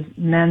turnoff is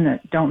men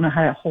that don't know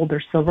how to hold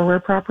their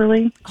silverware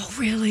properly. Oh,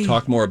 really?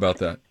 Talk more about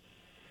that.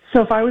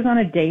 So if I was on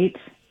a date,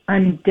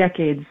 I'm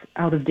decades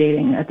out of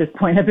dating at this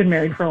point. I've been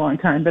married for a long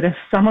time. But if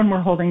someone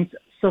were holding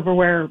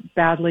silverware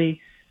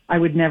badly, I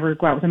would never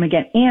go out with them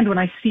again. And when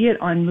I see it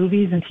on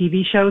movies and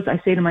TV shows,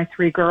 I say to my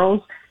 3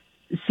 girls,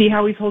 see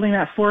how he's holding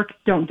that fork?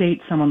 Don't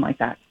date someone like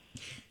that.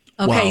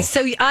 Okay, Wow.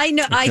 so I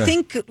know. Okay. I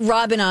think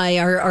Rob and I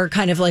are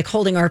kind of like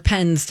holding our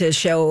pens to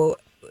show.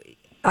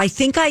 I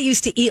think I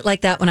used to eat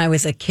like that when I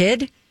was a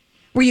kid,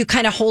 where you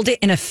kind of hold it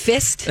in a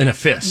fist. In a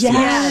fist.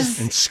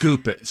 Yes. And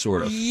scoop it,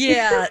 sort of.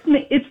 Yeah.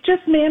 It's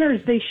just manners.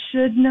 They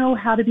should know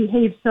how to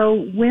behave.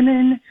 So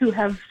women who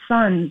have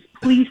sons,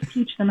 please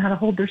teach them how to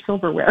hold their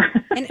silverware.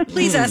 And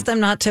please ask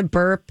them not to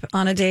burp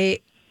on a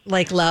date,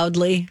 like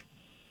loudly.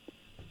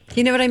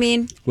 You know what I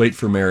mean? Wait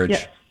for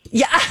marriage.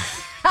 Yeah.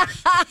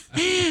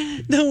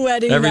 The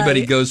wedding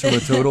Everybody night. goes from a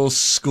total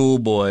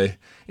schoolboy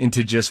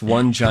into just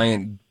one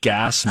giant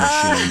gas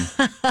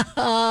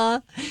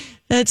machine.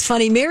 That's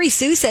funny. Mary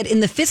Sue said,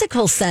 in the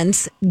physical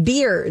sense,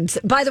 beards.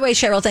 By the way,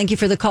 Cheryl, thank you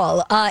for the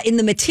call. In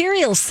the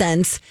material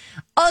sense,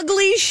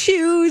 ugly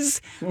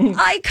shoes.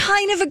 I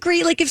kind of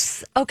agree. Like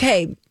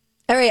okay.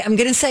 All right, I'm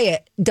going to say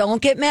it.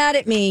 Don't get mad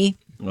at me.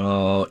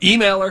 Oh,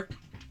 email her.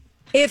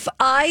 If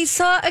I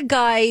saw a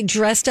guy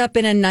dressed up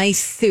in a nice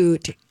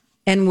suit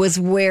and was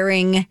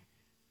wearing,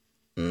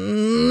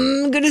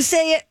 I'm going to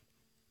say it.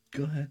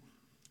 Go ahead.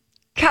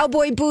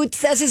 Cowboy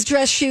boots as his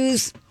dress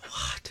shoes.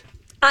 What?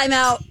 I'm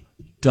out.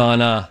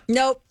 Donna.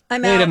 Nope,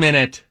 I'm out. Wait a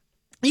minute.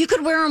 You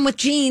could wear them with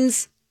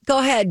jeans. Go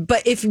ahead.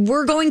 But if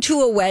we're going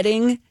to a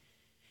wedding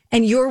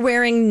and you're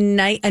wearing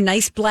a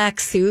nice black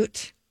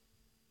suit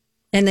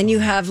and then you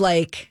have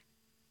like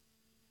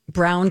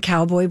brown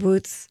cowboy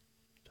boots.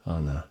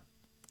 Donna.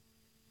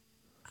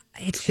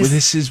 It's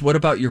just, what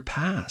about your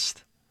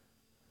past?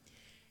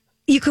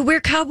 You could wear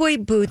cowboy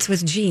boots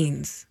with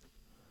jeans.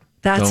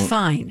 That's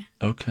fine.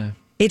 Okay.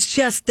 It's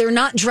just, they're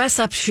not dress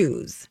up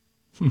shoes.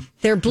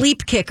 They're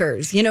bleep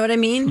kickers. You know what I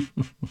mean?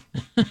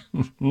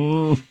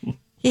 You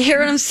hear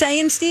what I'm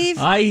saying, Steve?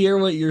 I hear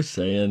what you're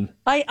saying.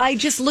 I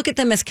just look at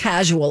them as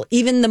casual.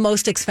 Even the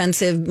most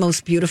expensive,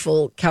 most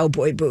beautiful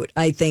cowboy boot,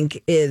 I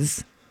think,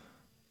 is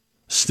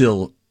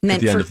still, at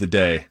meant the end for- of the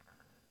day,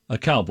 a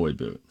cowboy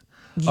boot.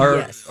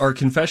 Our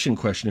confession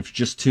question, if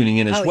you're just tuning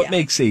in, is what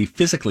makes a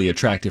physically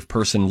attractive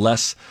person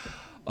less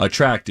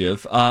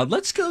attractive?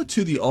 Let's go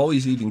to the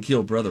always even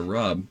keel brother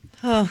Rob.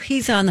 Oh,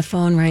 he's on the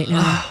phone right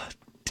now.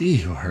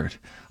 D-word.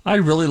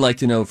 I'd really like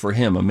to know for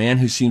him, a man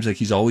who seems like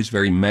he's always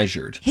very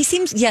measured. He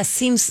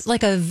seems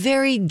like a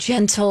very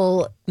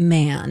gentle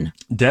man.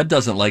 Deb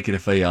doesn't like it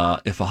if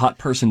a hot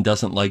person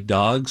doesn't like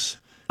dogs.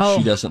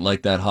 She doesn't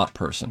like that hot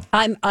person.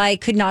 I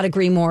could not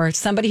agree more.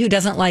 Somebody who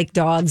doesn't like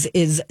dogs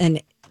is an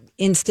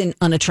instant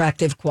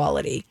unattractive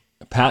quality.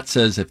 Pat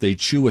says if they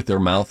chew with their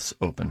mouths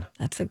open.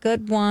 That's a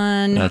good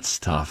one. That's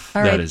tough.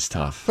 All that right. is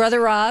tough.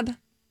 Brother Rob.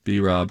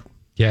 B-Rob.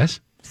 Yes?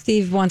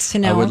 Steve wants to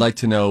know. I would like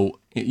to know,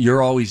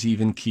 you're always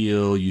even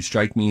keel. You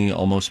strike me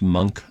almost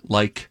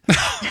monk-like.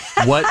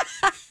 What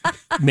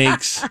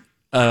makes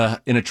an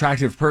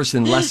attractive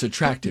person less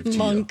attractive to you?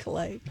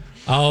 Monk-like.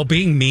 Oh,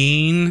 being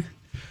mean.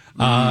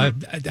 I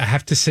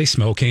have to say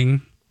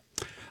smoking.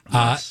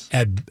 Yes.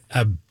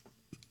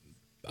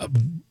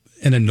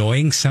 An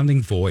annoying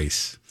sounding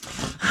voice.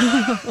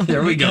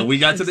 There we go. We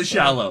got to the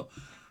shallow.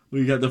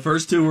 We got the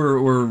first two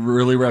were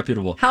really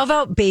reputable. How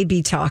about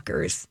baby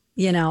talkers?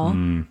 You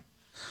know,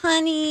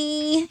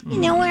 honey, you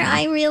know where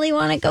I really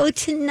want to go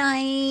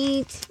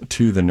tonight?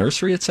 To the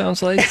nursery, it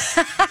sounds like.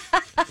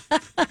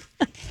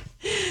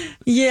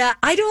 Yeah,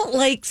 I don't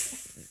like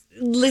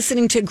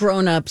listening to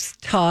grown-ups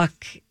talk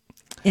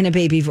in a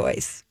baby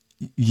voice.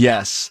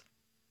 Yes.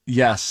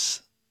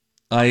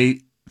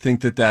 I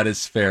think that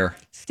is fair.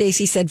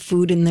 Stacy said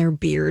food in their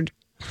beard.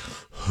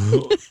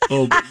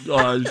 Oh,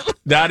 gosh.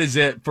 That is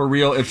it, for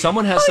real. If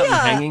someone has something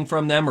hanging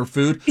from them or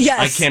food,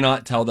 I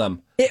cannot tell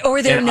them.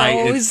 Or their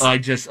nose. I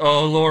just,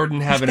 oh, Lord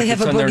in heaven, if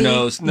it's on their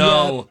nose.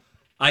 No,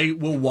 I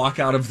will walk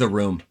out of the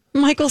room.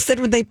 Michael said,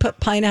 would they put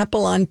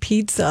pineapple on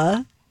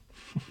pizza?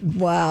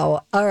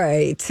 Wow. All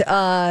right.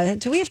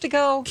 Do we have to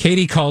go?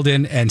 Katie called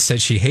in and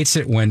said she hates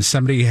it when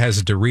somebody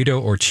has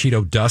Dorito or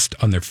Cheeto dust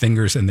on their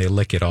fingers and they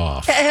lick it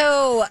off.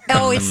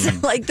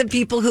 It's like the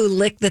people who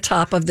lick the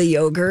top of the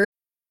yogurt.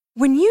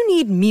 When you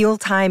need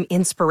mealtime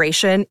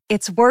inspiration,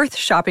 it's worth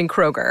shopping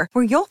Kroger,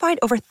 where you'll find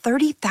over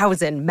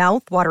 30,000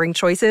 mouth-watering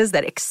choices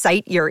that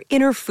excite your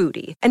inner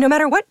foodie. And no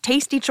matter what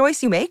tasty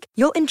choice you make,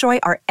 you'll enjoy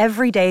our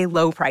everyday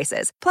low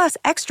prices, plus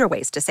extra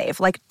ways to save,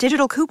 like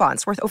digital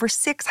coupons worth over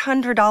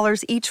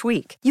 $600 each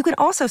week. You can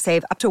also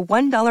save up to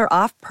 $1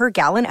 off per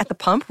gallon at the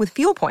pump with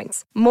fuel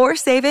points. More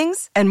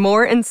savings and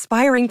more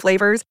inspiring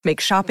flavors make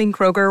shopping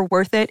Kroger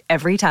worth it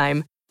every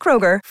time.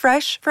 Kroger,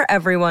 fresh for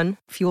everyone.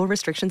 Fuel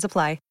restrictions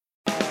apply.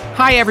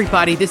 Hi,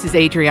 everybody. This is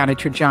Adriana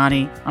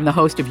Trajani. I'm the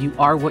host of You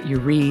Are What You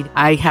Read.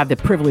 I have the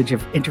privilege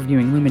of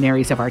interviewing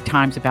luminaries of our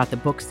times about the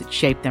books that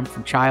shaped them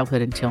from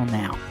childhood until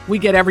now. We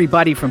get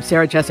everybody from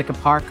Sarah Jessica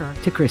Parker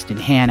to Kristen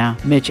Hanna,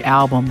 Mitch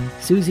Albom,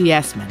 Susie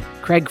Essman,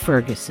 Craig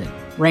Ferguson,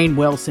 Rainn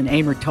Wilson,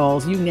 Amor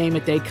Tolls, you name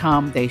it, they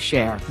come, they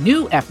share.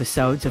 New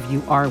episodes of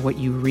You Are What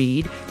You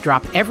Read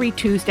drop every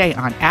Tuesday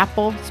on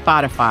Apple,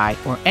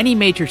 Spotify, or any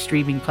major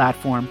streaming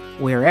platform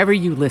wherever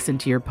you listen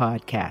to your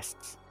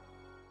podcasts.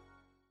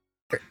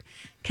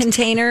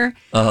 Container.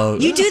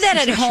 You do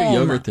that at home.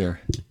 Yogurt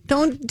there.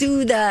 Don't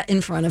do that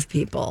in front of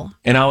people.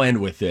 And I'll end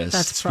with this.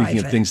 That's Speaking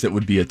private. of things that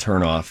would be a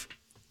turnoff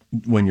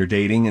when you're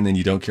dating and then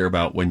you don't care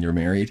about when you're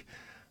married,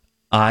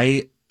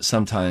 I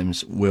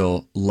sometimes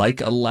will,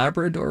 like a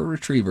Labrador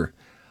Retriever,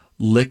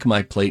 lick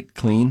my plate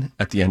clean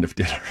at the end of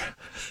dinner.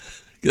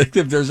 Like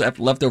if there's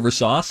leftover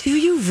sauce. Do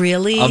you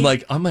really? I'm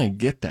like, I'm going to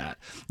get that.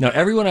 Now,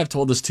 everyone I've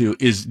told this to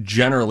is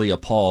generally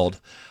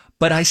appalled,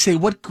 but I say,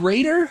 what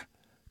greater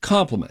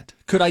compliment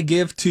could I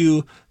give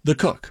to the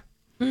cook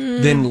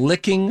than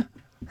licking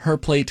her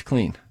plate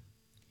clean?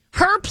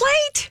 Her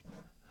plate?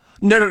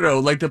 No.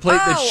 Like the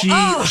plate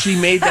that she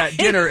made that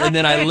dinner, and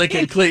then I lick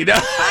it clean.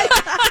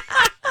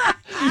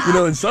 You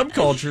know, in some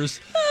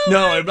cultures,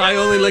 I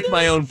only lick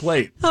my own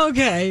plate.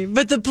 Okay,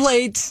 but the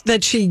plate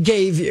that she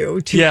gave you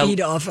to eat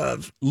off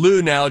of.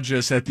 Lou now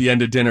just at the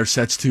end of dinner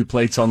sets 2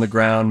 plates on the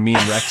ground. Me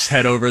and Rex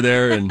head over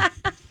there, and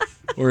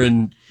we're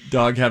in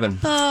dog heaven.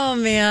 Oh,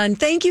 man.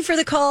 Thank you for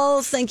the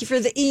calls. Thank you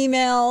for the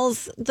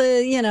emails,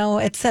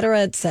 et cetera,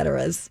 et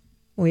ceteras.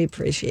 We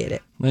appreciate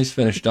it. Nice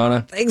finish,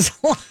 Donna. Thanks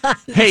a lot.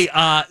 Hey,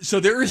 so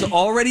there is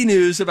already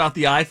news about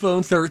the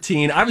iPhone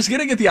 13. I was going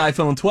to get the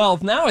iPhone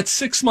 12. Now it's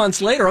 6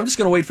 months later. I'm just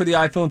going to wait for the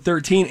iPhone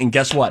 13. And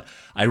guess what?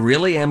 I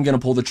really am going to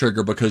pull the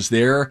trigger because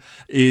there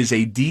is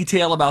a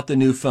detail about the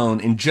new phone.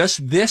 And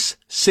just this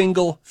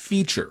single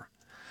feature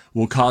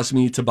will cause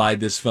me to buy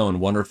this phone.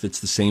 Wonder if it's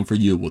the same for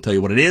you. We'll tell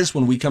you what it is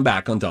when we come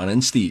back on Donna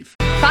and Steve.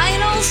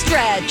 Final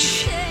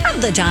stretch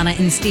of the Donna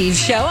and Steve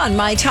show on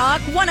My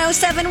Talk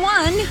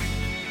 107.1.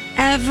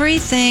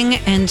 Everything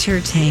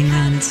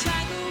Entertainment.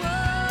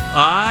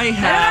 I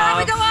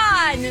have go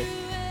on.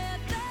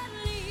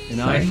 an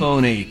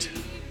iPhone 8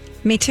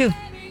 Me too.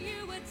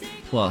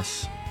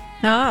 Plus.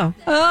 Oh.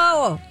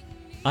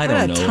 I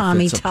don't know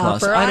Tommy if it's a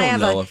plus. Topper. I don't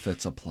know if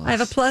it's a plus. I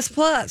have a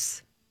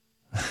plus.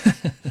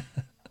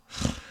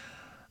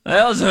 I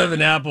also have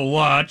an Apple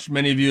Watch.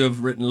 Many of you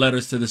have written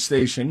letters to the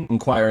station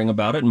inquiring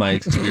about it, in my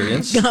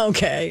experience.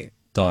 Okay.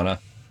 Donna.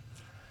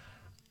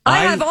 I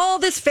have all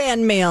this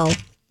fan mail.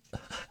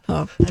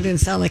 Oh, that didn't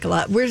sound like a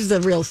lot. Where's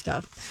the real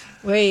stuff?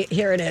 Wait,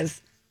 here it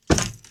is.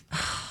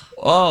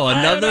 Oh,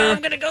 another. I'm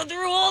going to go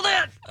through all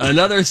that.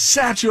 Another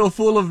satchel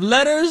full of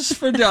letters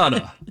for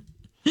Donna.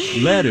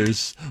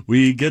 Letters.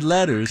 We get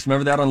letters.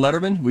 Remember that on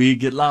Letterman? We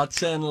get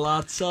lots and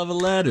lots of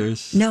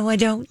letters. No, I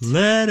don't.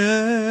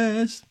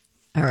 Letters.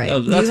 All right.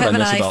 That's you have what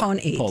an I miss iPhone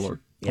about 8.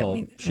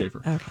 Paul Schaefer.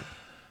 Okay.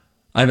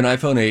 I have an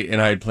iPhone 8,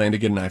 and I had planned to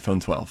get an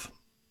iPhone 12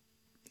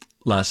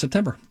 last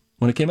September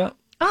when it came out.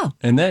 Oh.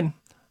 And then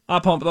I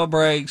pumped the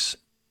brakes,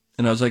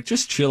 and I was like,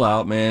 just chill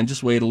out, man.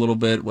 Just wait a little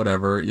bit,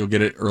 whatever. You'll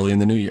get it early in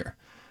the new year.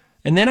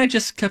 And then I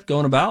just kept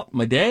going about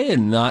my day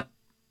and not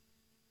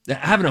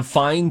having a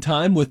fine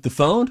time with the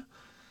phone.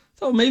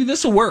 So maybe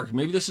this will work.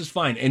 Maybe this is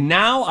fine. And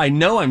now I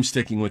know I'm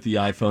sticking with the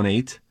iPhone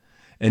 8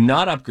 and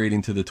not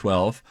upgrading to the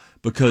 12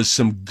 because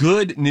some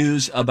good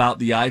news about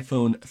the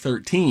iPhone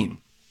 13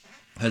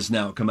 has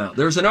now come out.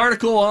 There's an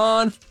article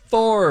on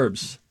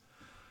Forbes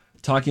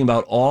talking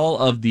about all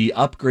of the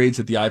upgrades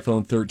that the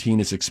iPhone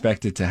 13 is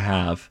expected to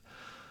have.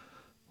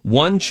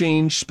 One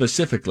change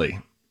specifically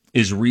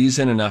is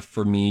reason enough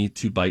for me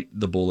to bite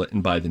the bullet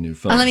and buy the new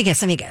phone. Let me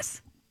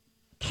guess.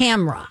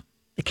 Camera.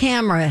 The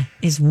camera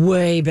is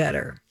way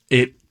better.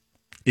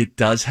 It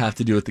does have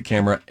to do with the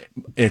camera.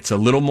 It's a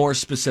little more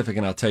specific,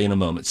 and I'll tell you in a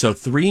moment. So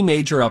 3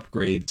 major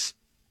upgrades.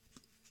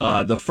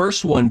 The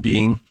first one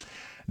being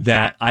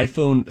that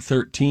iPhone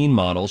 13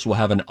 models will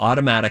have an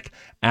automatic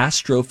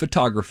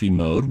astrophotography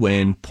mode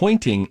when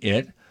pointing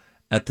it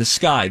at the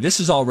sky.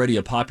 This is already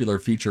a popular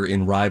feature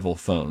in rival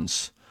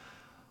phones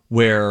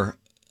where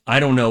I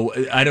don't know.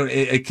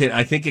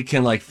 I think it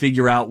can like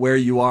figure out where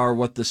you are,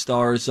 what the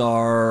stars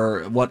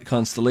are, what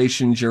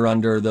constellations you're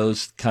under,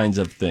 those kinds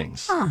of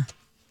things. Huh.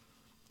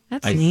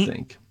 That's neat. I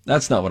think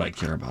that's not what I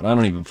care about. I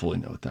don't even fully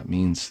know what that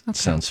means. Okay. It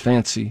sounds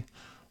fancy.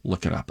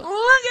 Look it up.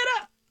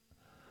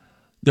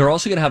 They're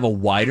also going to have a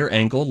wider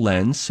angle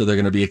lens, so they're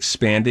going to be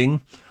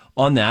expanding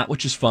on that,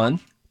 which is fun.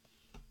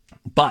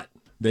 But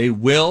they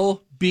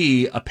will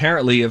be,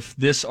 apparently, if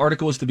this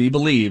article is to be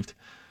believed,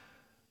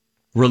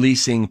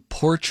 releasing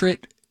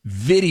portrait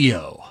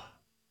video.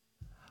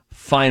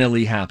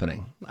 Finally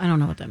happening. I don't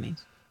know what that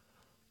means.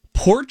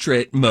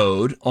 Portrait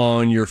mode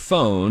on your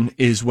phone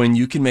is when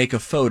you can make a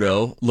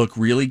photo look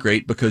really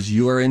great because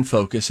you are in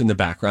focus and the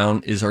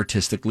background is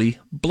artistically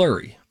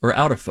blurry or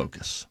out of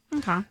focus.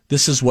 Okay.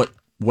 This is what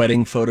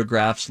wedding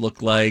photographs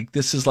look like.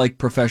 This is like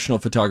professional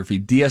photography.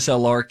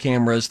 DSLR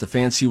cameras, the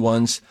fancy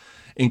ones,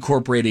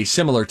 incorporate a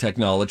similar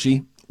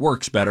technology.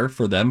 Works better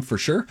for them for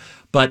sure.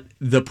 But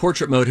the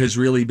portrait mode has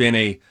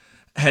really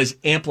has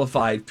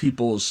amplified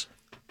people's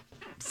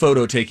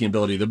photo taking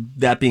ability.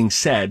 That being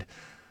said,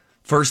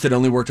 first it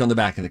only worked on the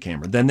back of the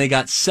camera. Then they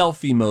got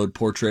selfie mode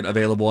portrait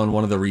available on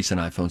one of the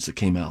recent iPhones that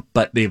came out.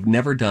 But they've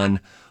never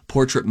done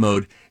portrait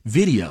mode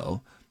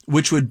video,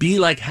 which would be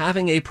like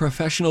having a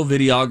professional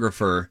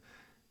videographer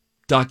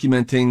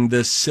documenting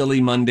the silly,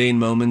 mundane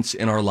moments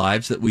in our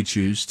lives that we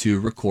choose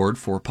to record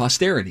for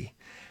posterity.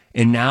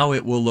 And now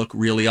it will look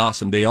really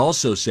awesome. They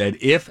also said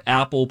if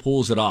Apple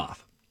pulls it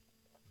off,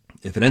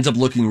 if it ends up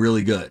looking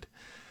really good,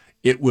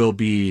 it will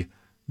be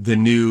the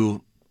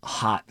new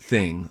hot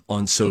thing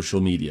on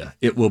social media.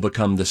 It will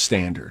become the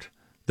standard.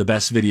 The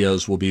best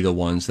videos will be the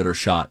ones that are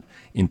shot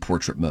in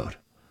portrait mode.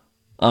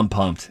 I'm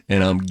pumped,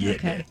 and I'm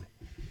getting it.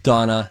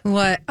 Donna.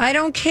 What? I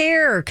don't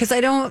care because I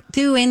don't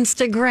do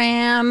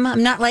Instagram.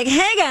 I'm not like,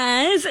 hey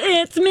guys,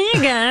 it's me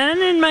again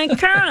in my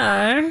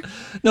car.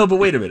 No, but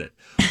wait a minute.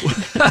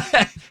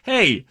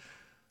 Hey.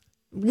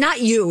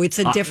 Not you. It's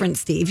a different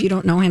Steve. You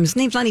don't know him. His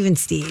name's not even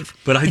Steve.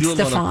 But I do a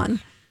Stefan.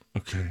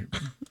 Okay.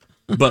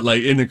 But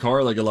like in the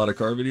car, like a lot of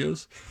car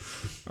videos?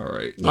 All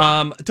right.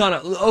 Yeah.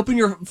 Donna, open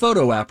your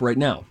photo app right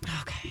now.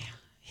 Okay.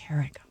 Here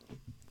I go.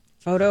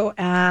 Photo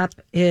app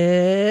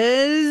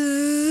is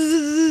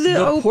the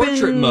opened.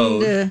 Portrait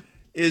mode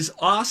is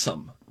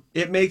awesome.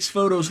 It makes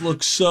photos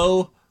look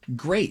so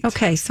great.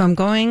 Okay, so I'm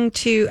going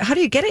to... How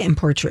do you get it in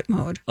portrait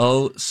mode?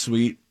 Oh,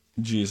 sweet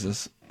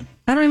Jesus.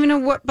 I don't even know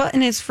what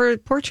button is for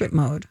portrait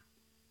mode.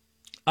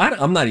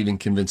 I'm not even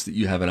convinced that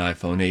you have an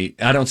iPhone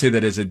 8. I don't say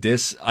that as a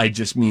diss. I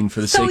just mean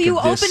for the sake of this. So you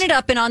open it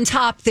up, and on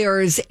top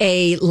there's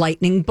a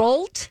lightning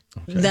bolt.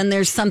 Okay. Then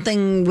there's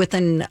something with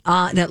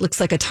that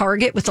looks like a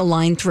target with a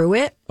line through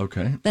it.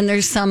 Okay. Then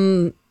there's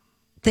some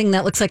thing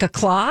that looks like a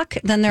clock.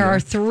 Then there are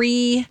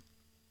three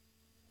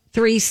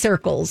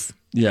circles.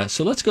 Yeah,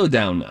 so let's go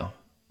down now.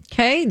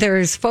 Okay,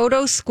 there's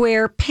photo,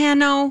 square,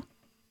 pano,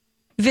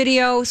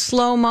 video,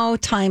 slow-mo,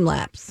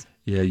 time-lapse.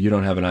 Yeah, you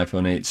don't have an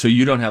iPhone 8. So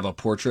you don't have a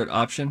portrait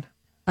option?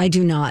 I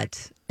do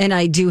not. And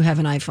I do have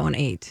an iPhone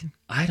 8.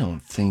 I don't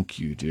think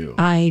you do.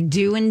 I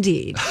do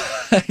indeed.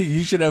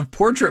 You should have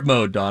portrait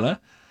mode, Donna.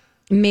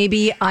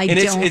 Maybe I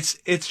don't.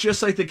 It's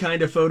just like the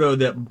kind of photo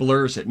that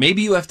blurs it.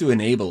 Maybe you have to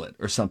enable it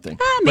or something.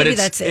 Maybe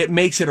that's it. It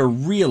makes it a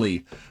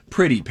really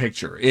pretty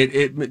picture.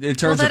 It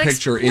turns a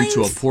picture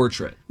into a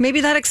portrait.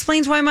 Maybe that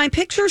explains why my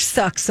pictures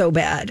suck so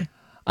bad.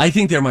 I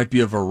think there might be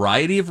a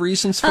variety of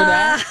reasons for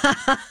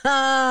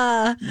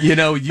that. You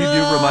do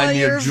remind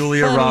me of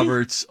Julia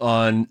Roberts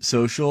on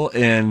social,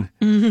 and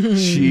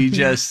she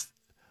just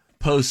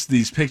posts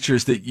these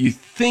pictures that you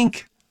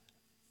think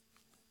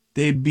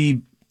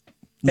they'd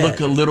look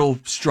a little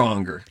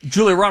stronger.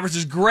 Julia Roberts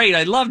is great.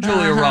 I love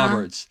Julia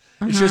Roberts.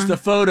 It's just the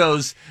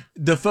photos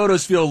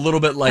feel a little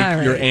bit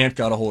like your aunt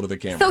got a hold of the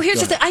camera. So here's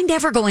the thing. I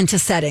never go into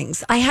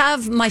settings. I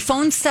have my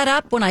phone set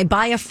up when I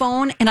buy a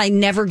phone, and I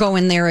never go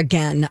in there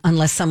again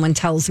unless someone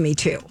tells me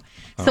to.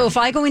 So if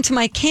I go into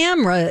my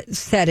camera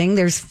setting,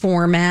 there's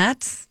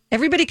formats.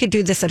 Everybody could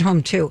do this at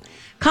home too.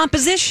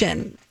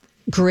 Composition,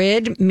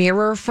 grid,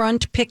 mirror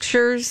front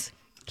pictures,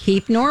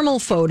 keep normal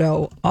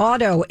photo,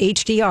 auto,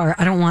 HDR.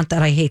 I don't want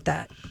that. I hate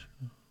that.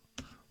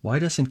 Why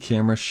doesn't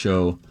camera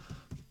show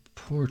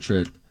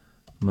portrait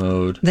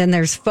mode? Then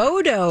there's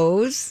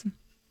photos.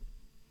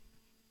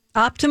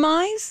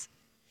 Optimize.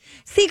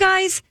 See,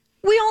 guys,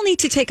 we all need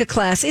to take a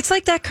class. It's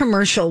like that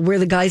commercial where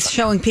the guy's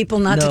showing people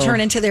not to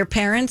turn into their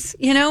parents,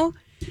 Do you know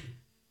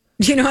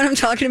what I'm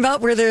talking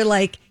about? Where they're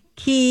like,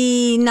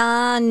 Kinanu.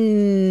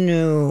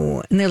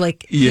 And they're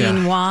like,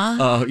 quinoa.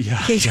 Oh,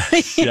 yeah.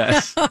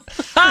 Yes.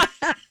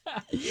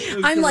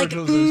 I'm like,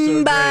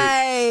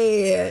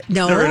 bye.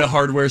 No. They're in a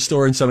hardware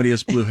store and somebody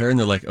has blue hair and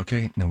they're like,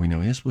 okay, no, we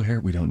know he has blue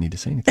hair. We don't need to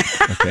say anything.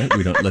 Okay,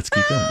 let's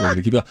keep going. We're going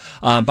to keep going.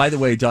 By the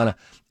way, Donna,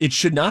 it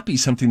should not be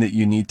something that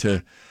you need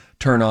to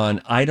turn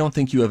on. I don't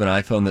think you have an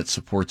iPhone that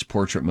supports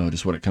portrait mode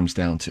is what it comes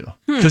down to.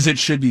 Because it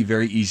should be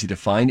very easy to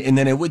find. And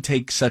then it would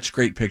take such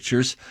great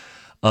pictures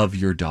of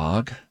your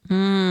dog.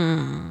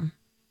 Oh.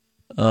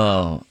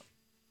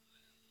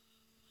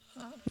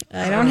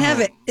 I don't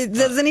have it.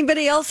 Does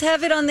anybody else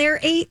have it on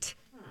their 8?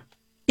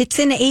 It's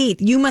an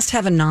 8. You must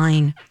have a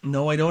 9.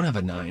 No, I don't have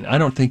a 9. I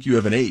don't think you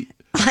have an 8.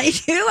 I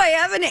do. I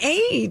have an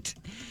 8.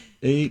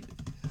 8.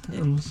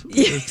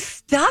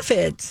 Stop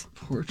it.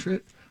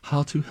 Portrait.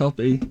 How to help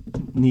a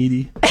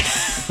needy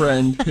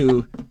friend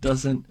who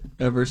doesn't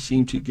ever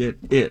seem to get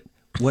it.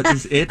 What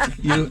is it,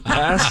 you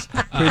ask?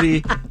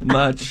 Pretty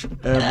much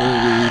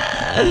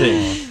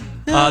everything.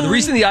 The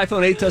reason the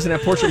iPhone 8 doesn't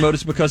have portrait mode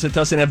is because it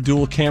doesn't have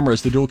dual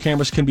cameras. The dual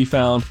cameras can be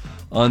found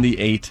on the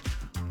 8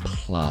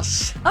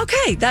 Plus.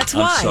 Okay, that's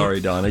why. I'm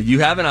sorry, Donna. You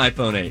have an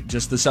iPhone 8,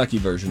 just the sucky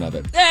version of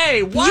it.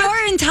 Hey, what?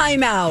 You're in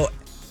timeout.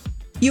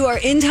 You are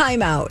in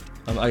timeout.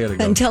 I gotta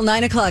go. Until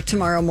 9 o'clock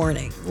tomorrow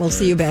morning. We'll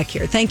see you back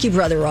here. Thank you,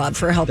 Brother Rob,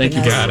 for helping us.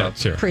 Thank you, got it.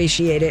 Sure.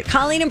 Appreciate it.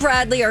 Colleen and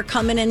Bradley are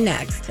coming in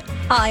next.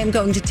 I am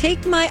going to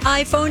take my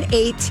iPhone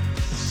 8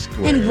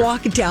 and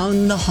walk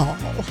down the hall.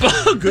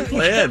 Good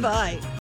plan. Bye.